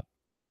things up.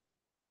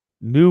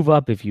 Move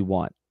up if you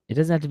want. It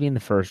doesn't have to be in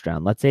the first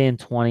round. Let's say in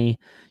 20,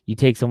 you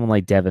take someone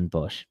like Devin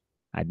Bush.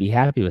 I'd be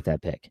happy with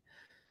that pick.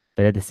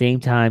 But at the same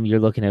time, you're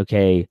looking,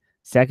 okay,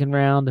 Second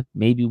round,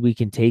 maybe we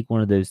can take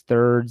one of those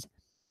thirds,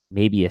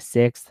 maybe a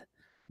sixth,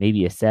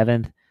 maybe a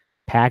seventh,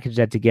 package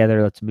that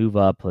together. Let's move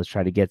up. Let's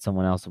try to get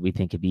someone else that we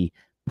think could be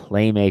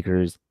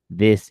playmakers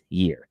this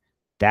year.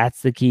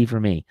 That's the key for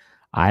me.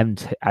 I've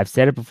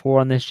said it before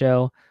on this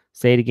show,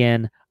 say it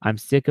again. I'm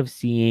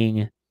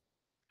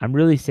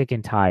really sick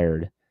and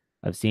tired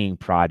of seeing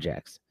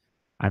projects.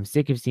 I'm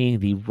sick of seeing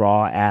the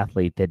raw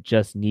athlete that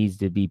just needs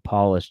to be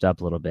polished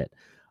up a little bit.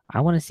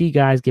 I want to see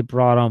guys get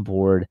brought on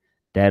board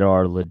that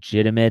are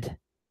legitimate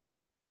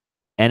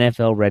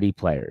NFL ready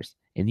players.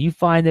 And you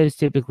find those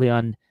typically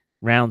on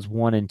rounds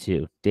 1 and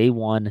 2, day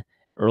 1,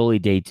 early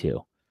day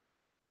 2.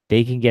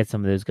 They can get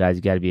some of those guys.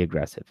 You got to be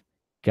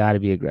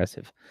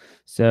aggressive.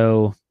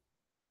 So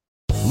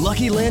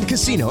Lucky Land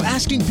Casino,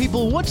 asking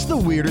people, what's the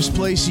weirdest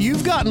place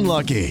you've gotten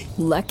lucky?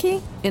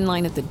 Lucky? In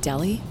line at the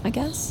deli, I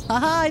guess?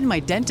 Aha, in my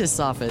dentist's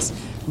office.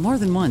 More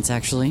than once,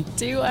 actually.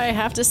 Do I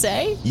have to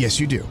say? Yes,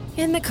 you do.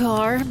 In the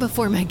car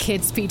before my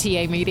kids'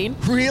 PTA meeting.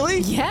 Really?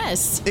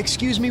 Yes.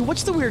 Excuse me,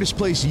 what's the weirdest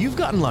place you've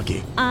gotten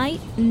lucky? I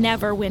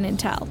never win and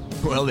tell.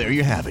 Well, there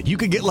you have it. You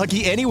can get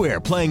lucky anywhere,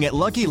 playing at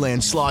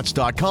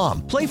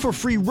LuckyLandSlots.com. Play for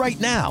free right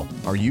now.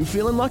 Are you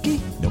feeling lucky?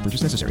 No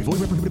purchase necessary.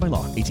 Void where prohibited by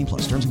law. 18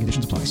 plus. Terms and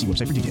conditions apply. See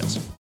website for details.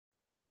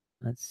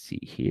 let's see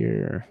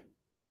here.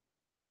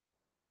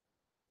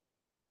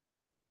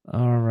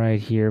 All right,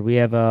 here we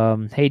have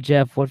hey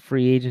Jeff, what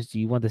free agents do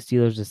you want the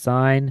Steelers to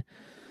sign?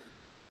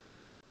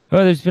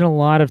 Oh, there's been a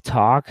lot of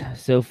talk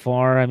so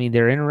far. I mean,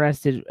 they're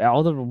interested.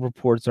 All the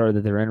reports are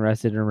that they're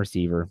interested in a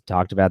receiver.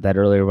 Talked about that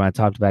earlier when I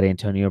talked about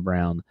Antonio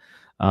Brown.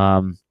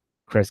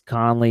 Chris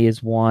Conley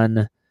is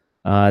one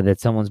that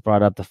someone's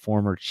brought up, the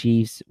former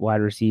Chiefs wide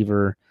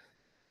receiver.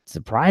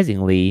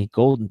 Surprisingly,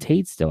 Golden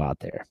Tate's still out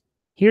there.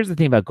 Here's the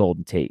thing about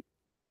Golden Tate,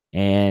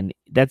 and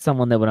that's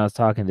someone that when I was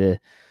talking to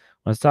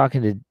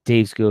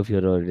Dave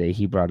Schofield the other day,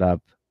 he brought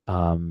up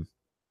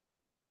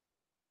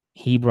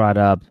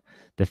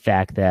the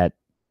fact that,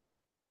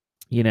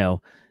 you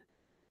know,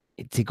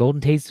 it's a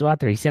Golden Tate's still out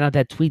there. He sent out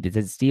that tweet that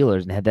said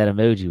Steelers and had that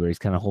emoji where he's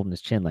kind of holding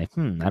his chin like,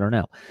 I don't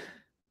know.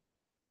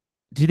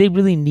 Do they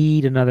really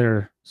need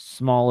another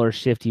smaller,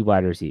 shifty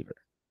wide receiver?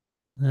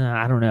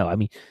 I don't know. I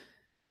mean,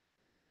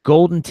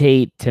 Golden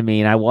Tate, to me,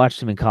 and I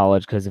watched him in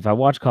college because if I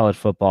watch college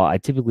football, I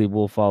typically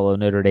will follow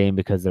Notre Dame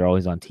because they're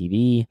always on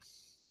TV.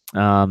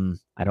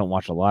 I don't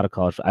watch a lot of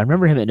college. I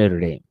remember him at Notre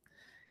Dame,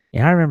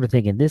 and I remember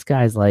thinking this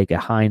guy's like a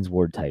Hines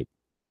Ward type,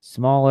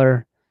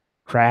 smaller,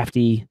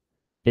 crafty,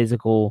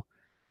 physical,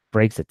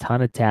 breaks a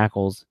ton of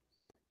tackles.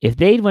 If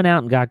they'd went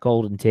out and got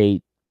Golden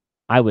Tate,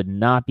 I would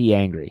not be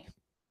angry,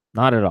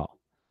 not at all.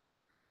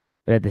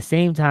 But at the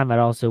same time, I'd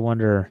also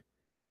wonder,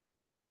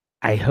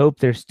 I hope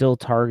they're still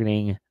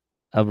targeting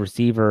a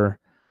receiver.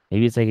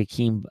 Maybe it's like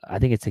I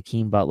think it's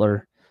Hakeem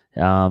Butler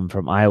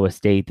from Iowa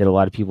State that a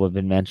lot of people have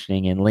been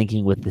mentioning and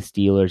linking with the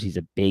Steelers. He's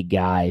a big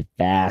guy,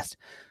 fast.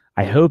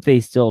 I hope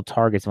they still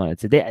target someone.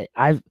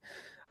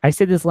 I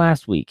said this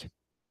last week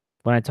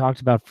when I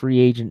talked about free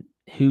agent,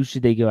 who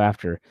should they go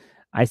after?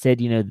 I said,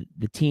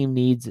 the team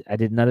needs, I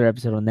did another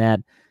episode on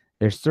that.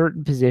 There's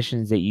certain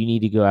positions that you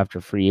need to go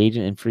after free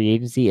agent and free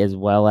agency as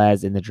well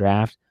as in the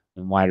draft,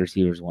 and wide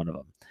receiver is one of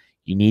them.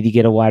 You need to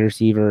get a wide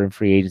receiver in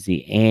free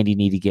agency, and you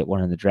need to get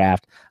one in the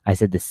draft. I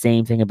said the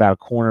same thing about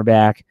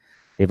cornerback.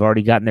 They've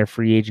already gotten their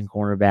free agent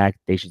cornerback.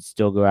 They should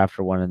still go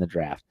after one in the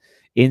draft.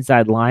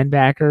 Inside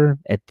linebacker,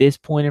 at this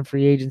point in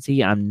free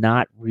agency, I'm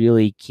not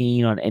really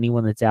keen on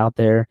anyone that's out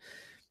there.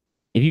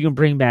 If you can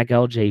bring back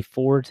LJ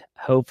Fort,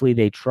 hopefully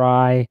they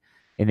try,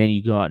 and then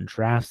you go out and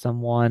draft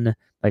someone.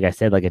 Like I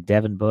said, like a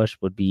Devin Bush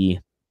would be,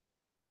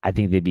 I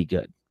think they'd be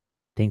good.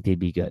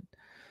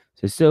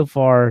 So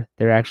far,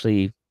 they're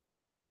actually,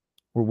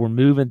 we're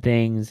moving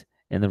things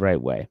in the right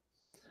way.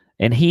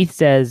 And Heath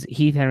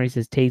Henry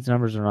says Tate's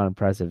numbers are not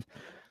impressive.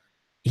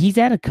 He's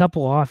had a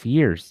couple off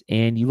years,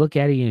 and you look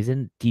at it, he was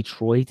in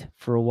Detroit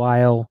for a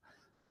while.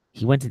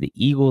 He went to the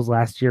Eagles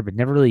last year, but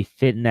never really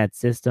fit in that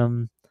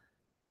system.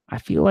 I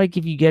feel like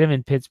if you get him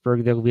in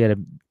Pittsburgh, they'll be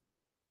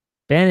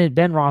Ben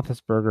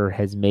Roethlisberger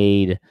has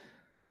made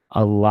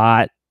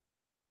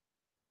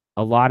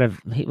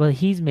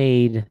he's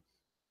made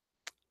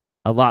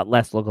a lot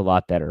less look a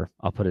lot better.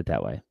 I'll put it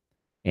that way.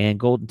 And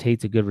Golden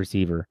Tate's a good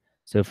receiver.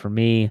 So for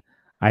me,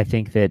 I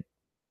think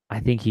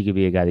he could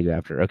be a guy to go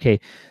after. Okay,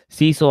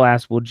 Cecil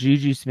asked, will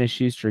Juju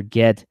Smith-Schuster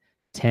get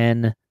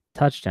 10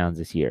 touchdowns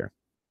this year?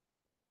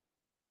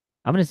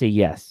 I'm going to say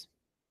yes.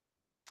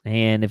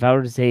 And if I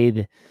were to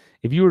say,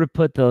 if you were to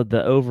put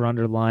the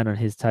over-under line on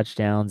his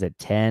touchdowns at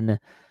 10,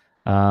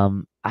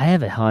 I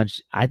have a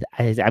hunch. I'm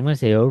going to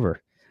say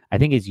over. I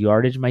think his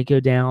yardage might go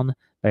down,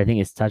 but I think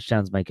his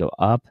touchdowns might go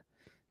up.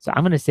 So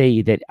I'm going to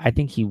say that I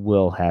think he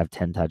will have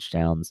 10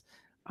 touchdowns.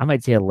 I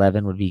might say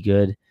 11 would be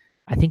good.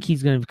 I think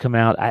he's going to come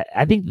out.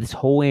 I think this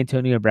whole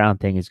Antonio Brown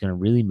thing is going to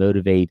really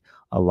motivate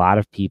a lot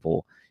of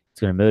people.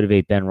 It's going to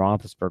motivate Ben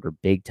Roethlisberger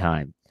big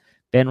time.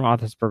 Ben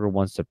Roethlisberger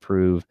wants to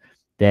prove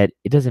that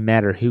it doesn't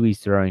matter who he's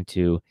throwing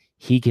to,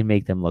 he can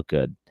make them look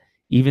good.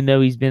 Even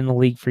though he's been in the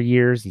league for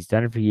years, he's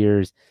done it for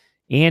years,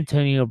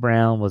 Antonio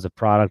Brown was a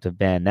product of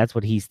Ben. That's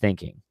what he's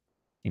thinking,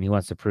 and he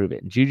wants to prove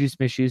it. And Juju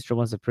Smith-Schuster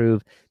wants to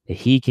prove that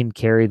he can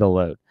carry the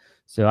load.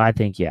 So I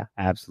think, yeah,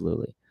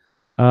 absolutely.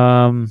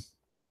 Well,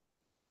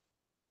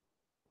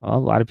 a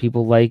lot of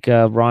people like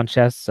Ron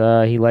Chess.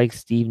 He likes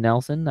Steve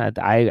Nelson.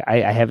 I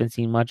haven't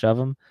seen much of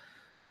him.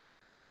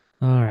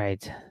 All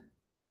right.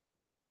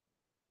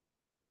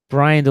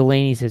 Brian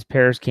Delaney says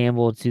Paris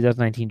Campbell,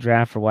 2019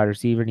 draft for wide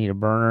receiver, need a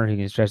burner who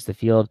can stretch the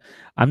field.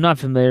 I'm not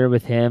familiar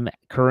with him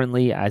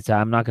currently.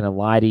 I'm not going to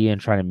lie to you and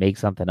try to make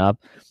something up.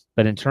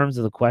 But in terms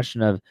of the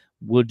question of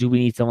do we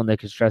need someone that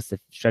can stretch the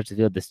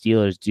field, the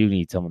Steelers do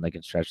need someone that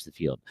can stretch the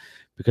field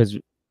because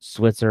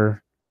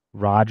Switzer,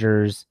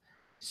 Rodgers,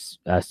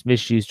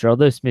 Smith-Schuster,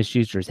 although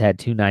Smith-Schuster's had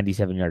 2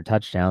 97-yard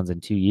touchdowns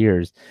in 2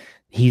 years,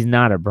 he's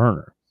not a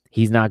burner.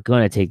 He's not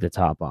going to take the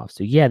top off.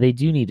 So yeah, they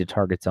do need to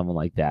target someone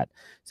like that.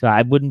 So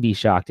I wouldn't be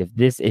shocked if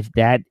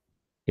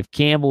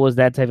Campbell was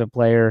that type of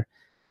player.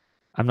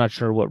 I'm not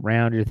sure what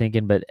round you're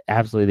thinking, but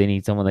absolutely they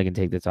need someone that can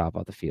take the top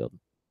off the field.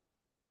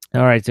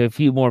 All right, so a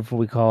few more before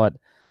we call it.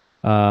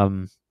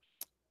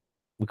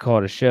 We call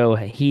it a show.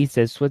 He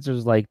says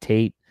Switzer's like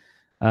Tate.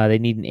 They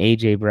need an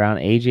A.J. Brown.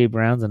 A.J.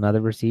 Brown's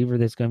another receiver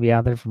that's going to be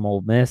out there from Ole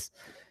Miss.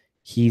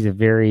 He's a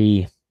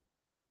very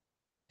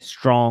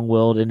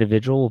strong-willed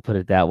individual, we'll put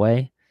it that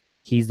way.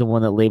 He's the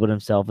one that labeled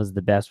himself as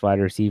the best wide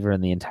receiver in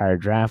the entire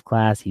draft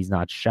class. He's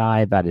not shy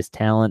about his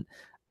talent.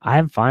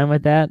 I'm fine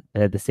with that.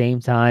 But at the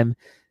same time,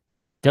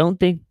 don't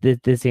think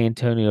that this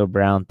Antonio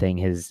Brown thing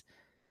has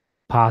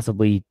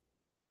possibly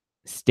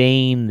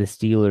stained the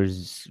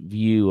Steelers'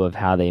 view of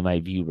how they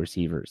might view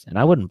receivers. And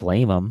I wouldn't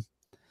blame them.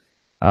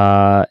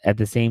 At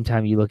the same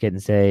time, you look at it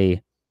and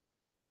say,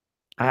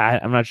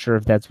 I'm not sure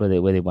if that's where they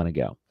want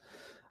to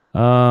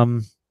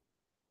go.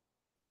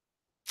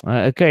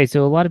 Okay,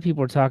 so a lot of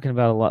people are talking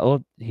about a lot.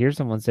 Oh, here's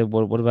someone said,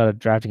 what about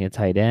drafting a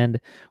tight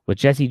end with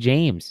Jesse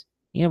James?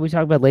 You know, we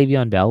talked about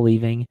Le'Veon Bell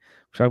leaving. We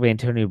talked about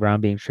Antonio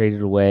Brown being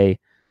traded away.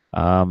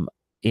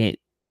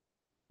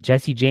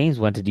 Jesse James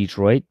went to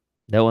Detroit.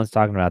 No one's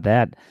talking about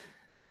that.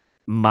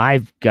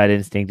 My gut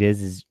instinct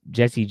is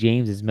Jesse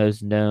James is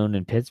most known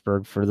in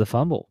Pittsburgh for the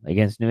fumble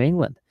against New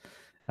England.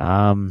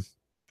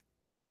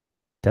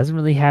 Doesn't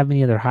really have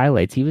many other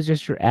highlights. He was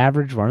just your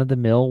average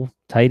run-of-the-mill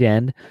tight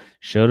end,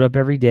 showed up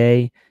every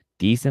day,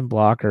 decent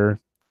blocker,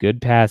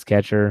 good pass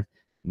catcher,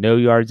 no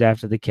yards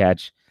after the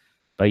catch.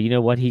 But you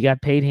know what? He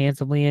got paid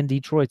handsomely in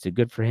Detroit, so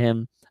good for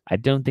him. I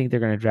don't think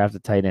they're going to draft a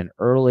tight end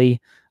early.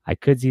 I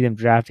could see them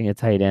drafting a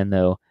tight end,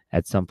 though,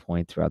 at some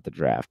point throughout the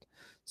draft.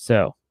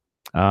 So,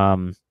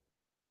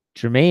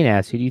 Jermaine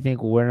asks, who do you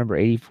think will wear number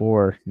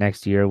 84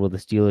 next year? Will the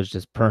Steelers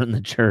just burn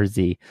the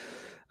jersey?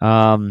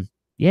 Yeah,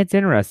 it's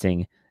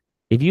interesting.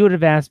 If you would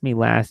have asked me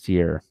last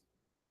year,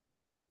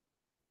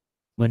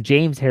 when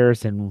James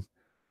Harrison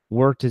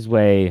worked his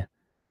way,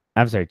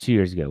 2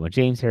 years ago, when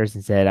James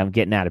Harrison said, I'm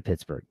getting out of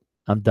Pittsburgh.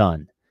 I'm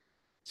done.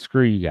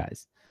 Screw you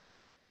guys.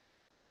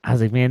 I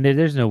was like, man,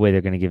 there's no way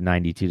they're going to give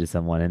 92 to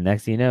someone. And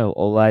next thing you know,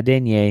 Ola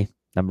Adenye,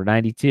 number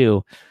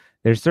 92,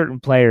 there's certain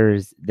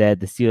players that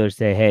the Steelers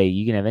say, hey,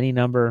 you can have any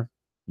number,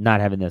 not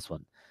having this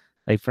one.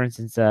 Like, for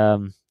instance,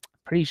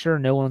 pretty sure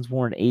no one's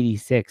worn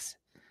 86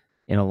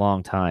 in a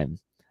long time.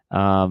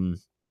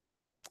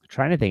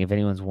 Trying to think if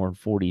anyone's worn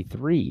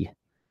 43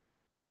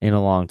 in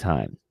a long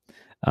time.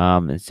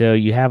 And so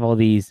you have all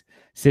these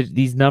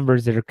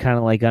numbers that are kind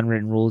of like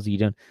unwritten rules that you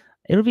don't.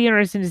 It'll be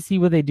interesting to see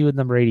what they do with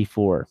number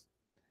 84.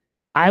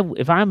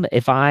 If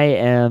I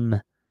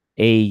am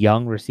a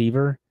young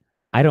receiver,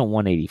 I don't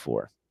want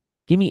 84.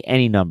 Give me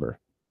any number.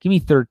 Give me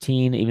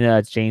 13, even though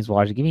that's James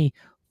Washington. Give me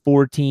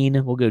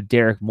 14. We'll go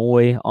Derek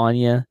Moy on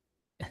you.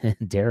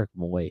 Derek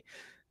Moy.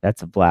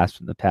 That's a blast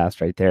from the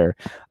past right there.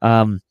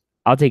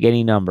 I'll take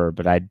any number,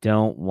 but I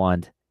don't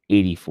want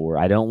 84.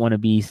 I don't want to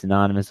be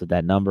synonymous with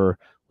that number,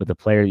 with a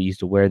player that used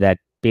to wear that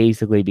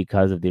basically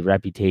because of the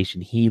reputation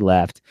he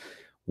left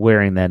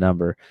wearing that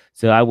number.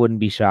 So I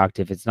wouldn't be shocked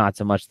if it's not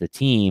so much the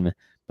team,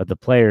 but the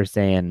player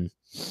saying,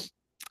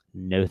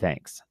 no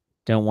thanks.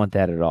 Don't want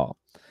that at all.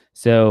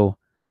 So,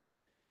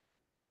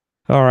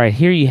 all right,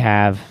 here you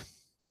have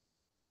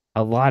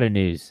a lot of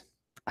news,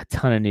 a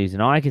ton of news.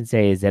 And all I can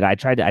say is that I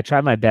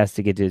tried my best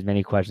to get to as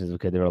many questions as we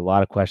could. There were a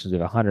lot of questions. We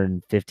have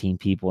 115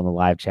 people in the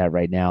live chat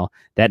right now.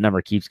 That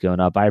number keeps going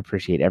up. I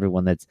appreciate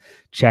everyone that's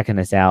checking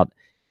us out.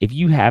 If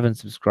you haven't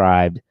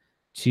subscribed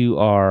to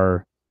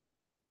our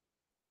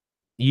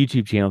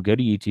YouTube channel, go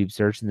to YouTube,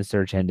 search in the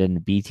search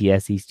engine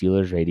BTSC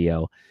Steelers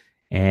Radio,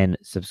 and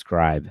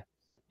subscribe.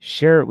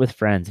 Share it with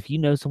friends. If you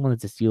know someone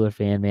that's a Steeler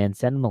fan, man,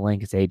 send them a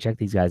link and say, hey, check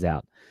these guys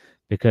out.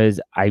 Because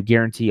I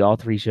guarantee all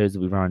 3 shows that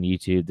we run on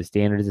YouTube, the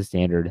Standard is the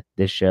Standard,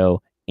 this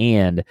show,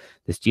 and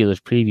the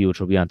Steelers preview, which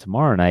will be on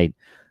tomorrow night,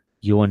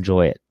 you'll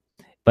enjoy it.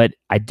 But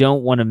I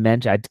don't want to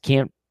mention, I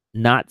can't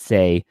not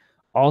say,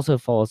 also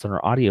follow us on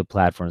our audio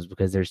platforms,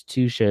 because there's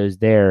 2 shows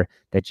there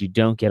that you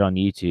don't get on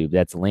YouTube.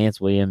 That's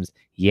Lance Williams'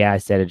 Yeah, I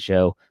Said It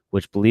show,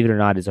 which, believe it or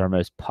not, is our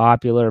most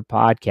popular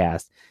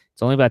podcast.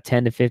 It's only about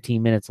 10 to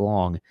 15 minutes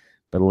long,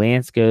 but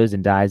Lance goes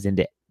and dives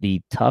into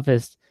the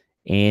toughest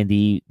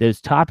And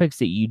those topics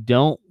that you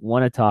don't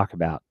want to talk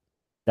about.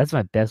 That's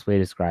my best way to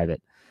describe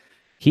it.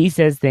 He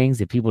says things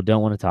that people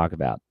don't want to talk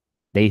about.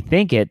 They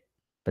think it,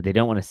 but they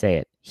don't want to say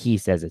it. He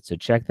says it. So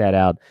check that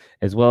out,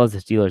 as well as the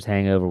Steelers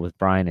Hangover with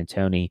Brian and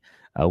Tony,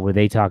 where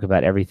they talk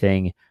about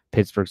everything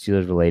Pittsburgh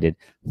Steelers related.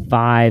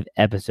 5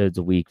 episodes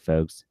a week,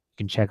 folks.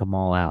 You can check them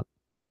all out.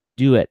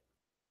 Do it.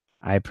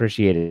 I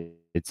appreciate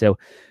it. So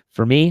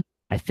for me,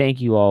 I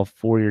thank you all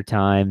for your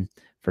time,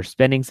 for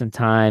spending some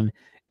time.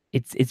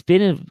 It's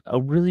been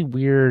a really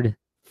weird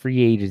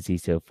free agency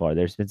so far.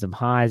 There's been some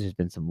highs, there's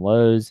been some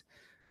lows.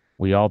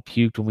 We all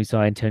puked when we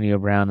saw Antonio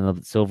Brown in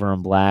the silver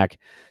and black.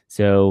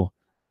 So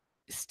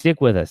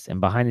stick with us.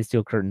 And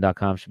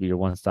BehindTheSteelCurtain.com should be your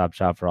one-stop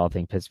shop for all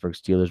things Pittsburgh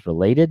Steelers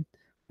related.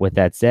 With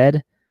that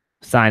said,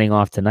 signing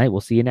off tonight.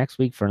 We'll see you next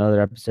week for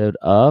another episode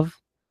of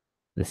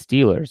The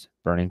Steelers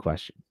Burning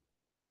Question.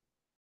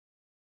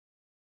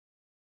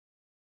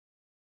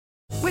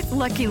 With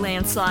Lucky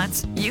Land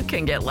Slots, you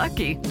can get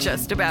lucky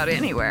just about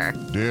anywhere.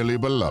 Dearly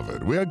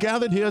beloved, we are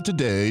gathered here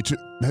today to...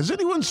 Has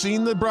anyone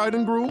seen the bride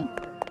and groom?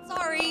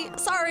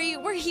 Sorry,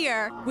 we're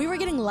here. We were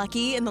getting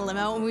lucky in the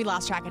limo and we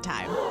lost track of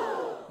time.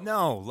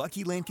 No,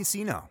 Lucky Land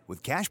Casino,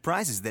 with cash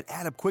prizes that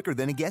add up quicker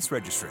than a guest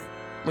registry.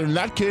 In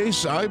that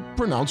case, I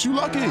pronounce you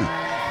lucky.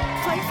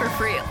 Play for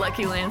free at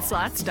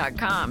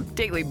LuckyLandSlots.com.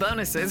 Daily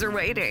bonuses are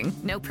waiting.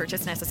 No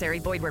purchase necessary.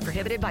 Void where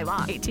prohibited by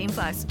law.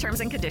 18+. Terms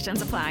and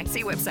conditions apply.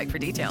 See website for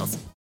details.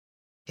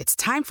 It's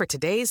time for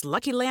today's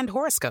Lucky Land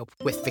horoscope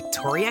with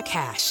Victoria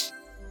Cash.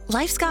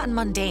 Life's gotten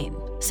mundane,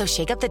 so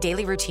shake up the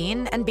daily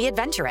routine and be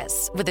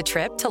adventurous with a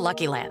trip to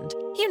Lucky Land.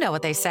 You know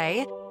what they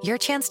say. Your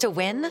chance to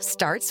win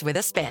starts with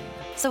a spin.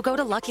 So go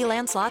to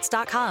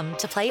LuckyLandSlots.com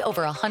to play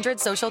over 100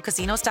 social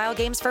casino-style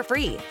games for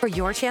free for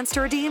your chance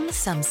to redeem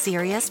some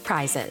serious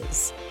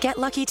prizes. Get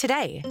lucky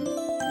today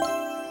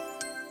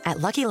at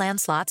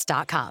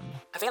LuckyLandSlots.com.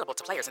 Available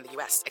to players in the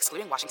U.S.,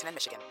 excluding Washington and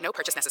Michigan. No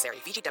purchase necessary.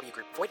 VGW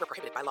Group. Void where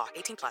prohibited by law.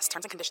 18+.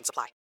 Terms and conditions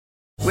apply.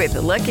 With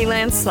the Lucky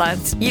Land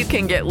Slots, you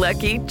can get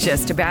lucky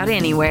just about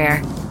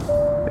anywhere.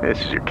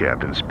 This is your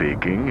captain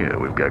speaking.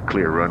 We've got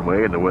clear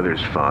runway and the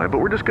weather's fine, but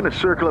we're just going to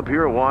circle up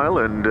here a while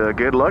and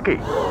get lucky.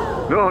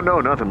 No,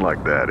 nothing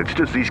like that. It's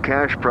just these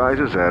cash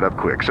prizes add up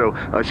quick. So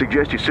I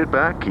suggest you sit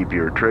back, keep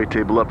your tray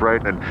table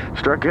upright, and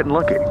start getting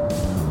lucky.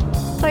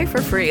 Play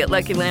for free at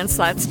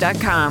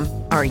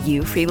LuckyLandSlots.com. Are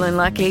you feeling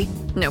lucky?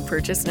 No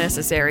purchase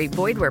necessary.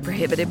 Void where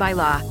prohibited by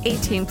law.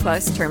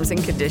 18+ terms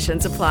and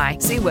conditions apply.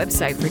 See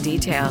website for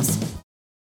details.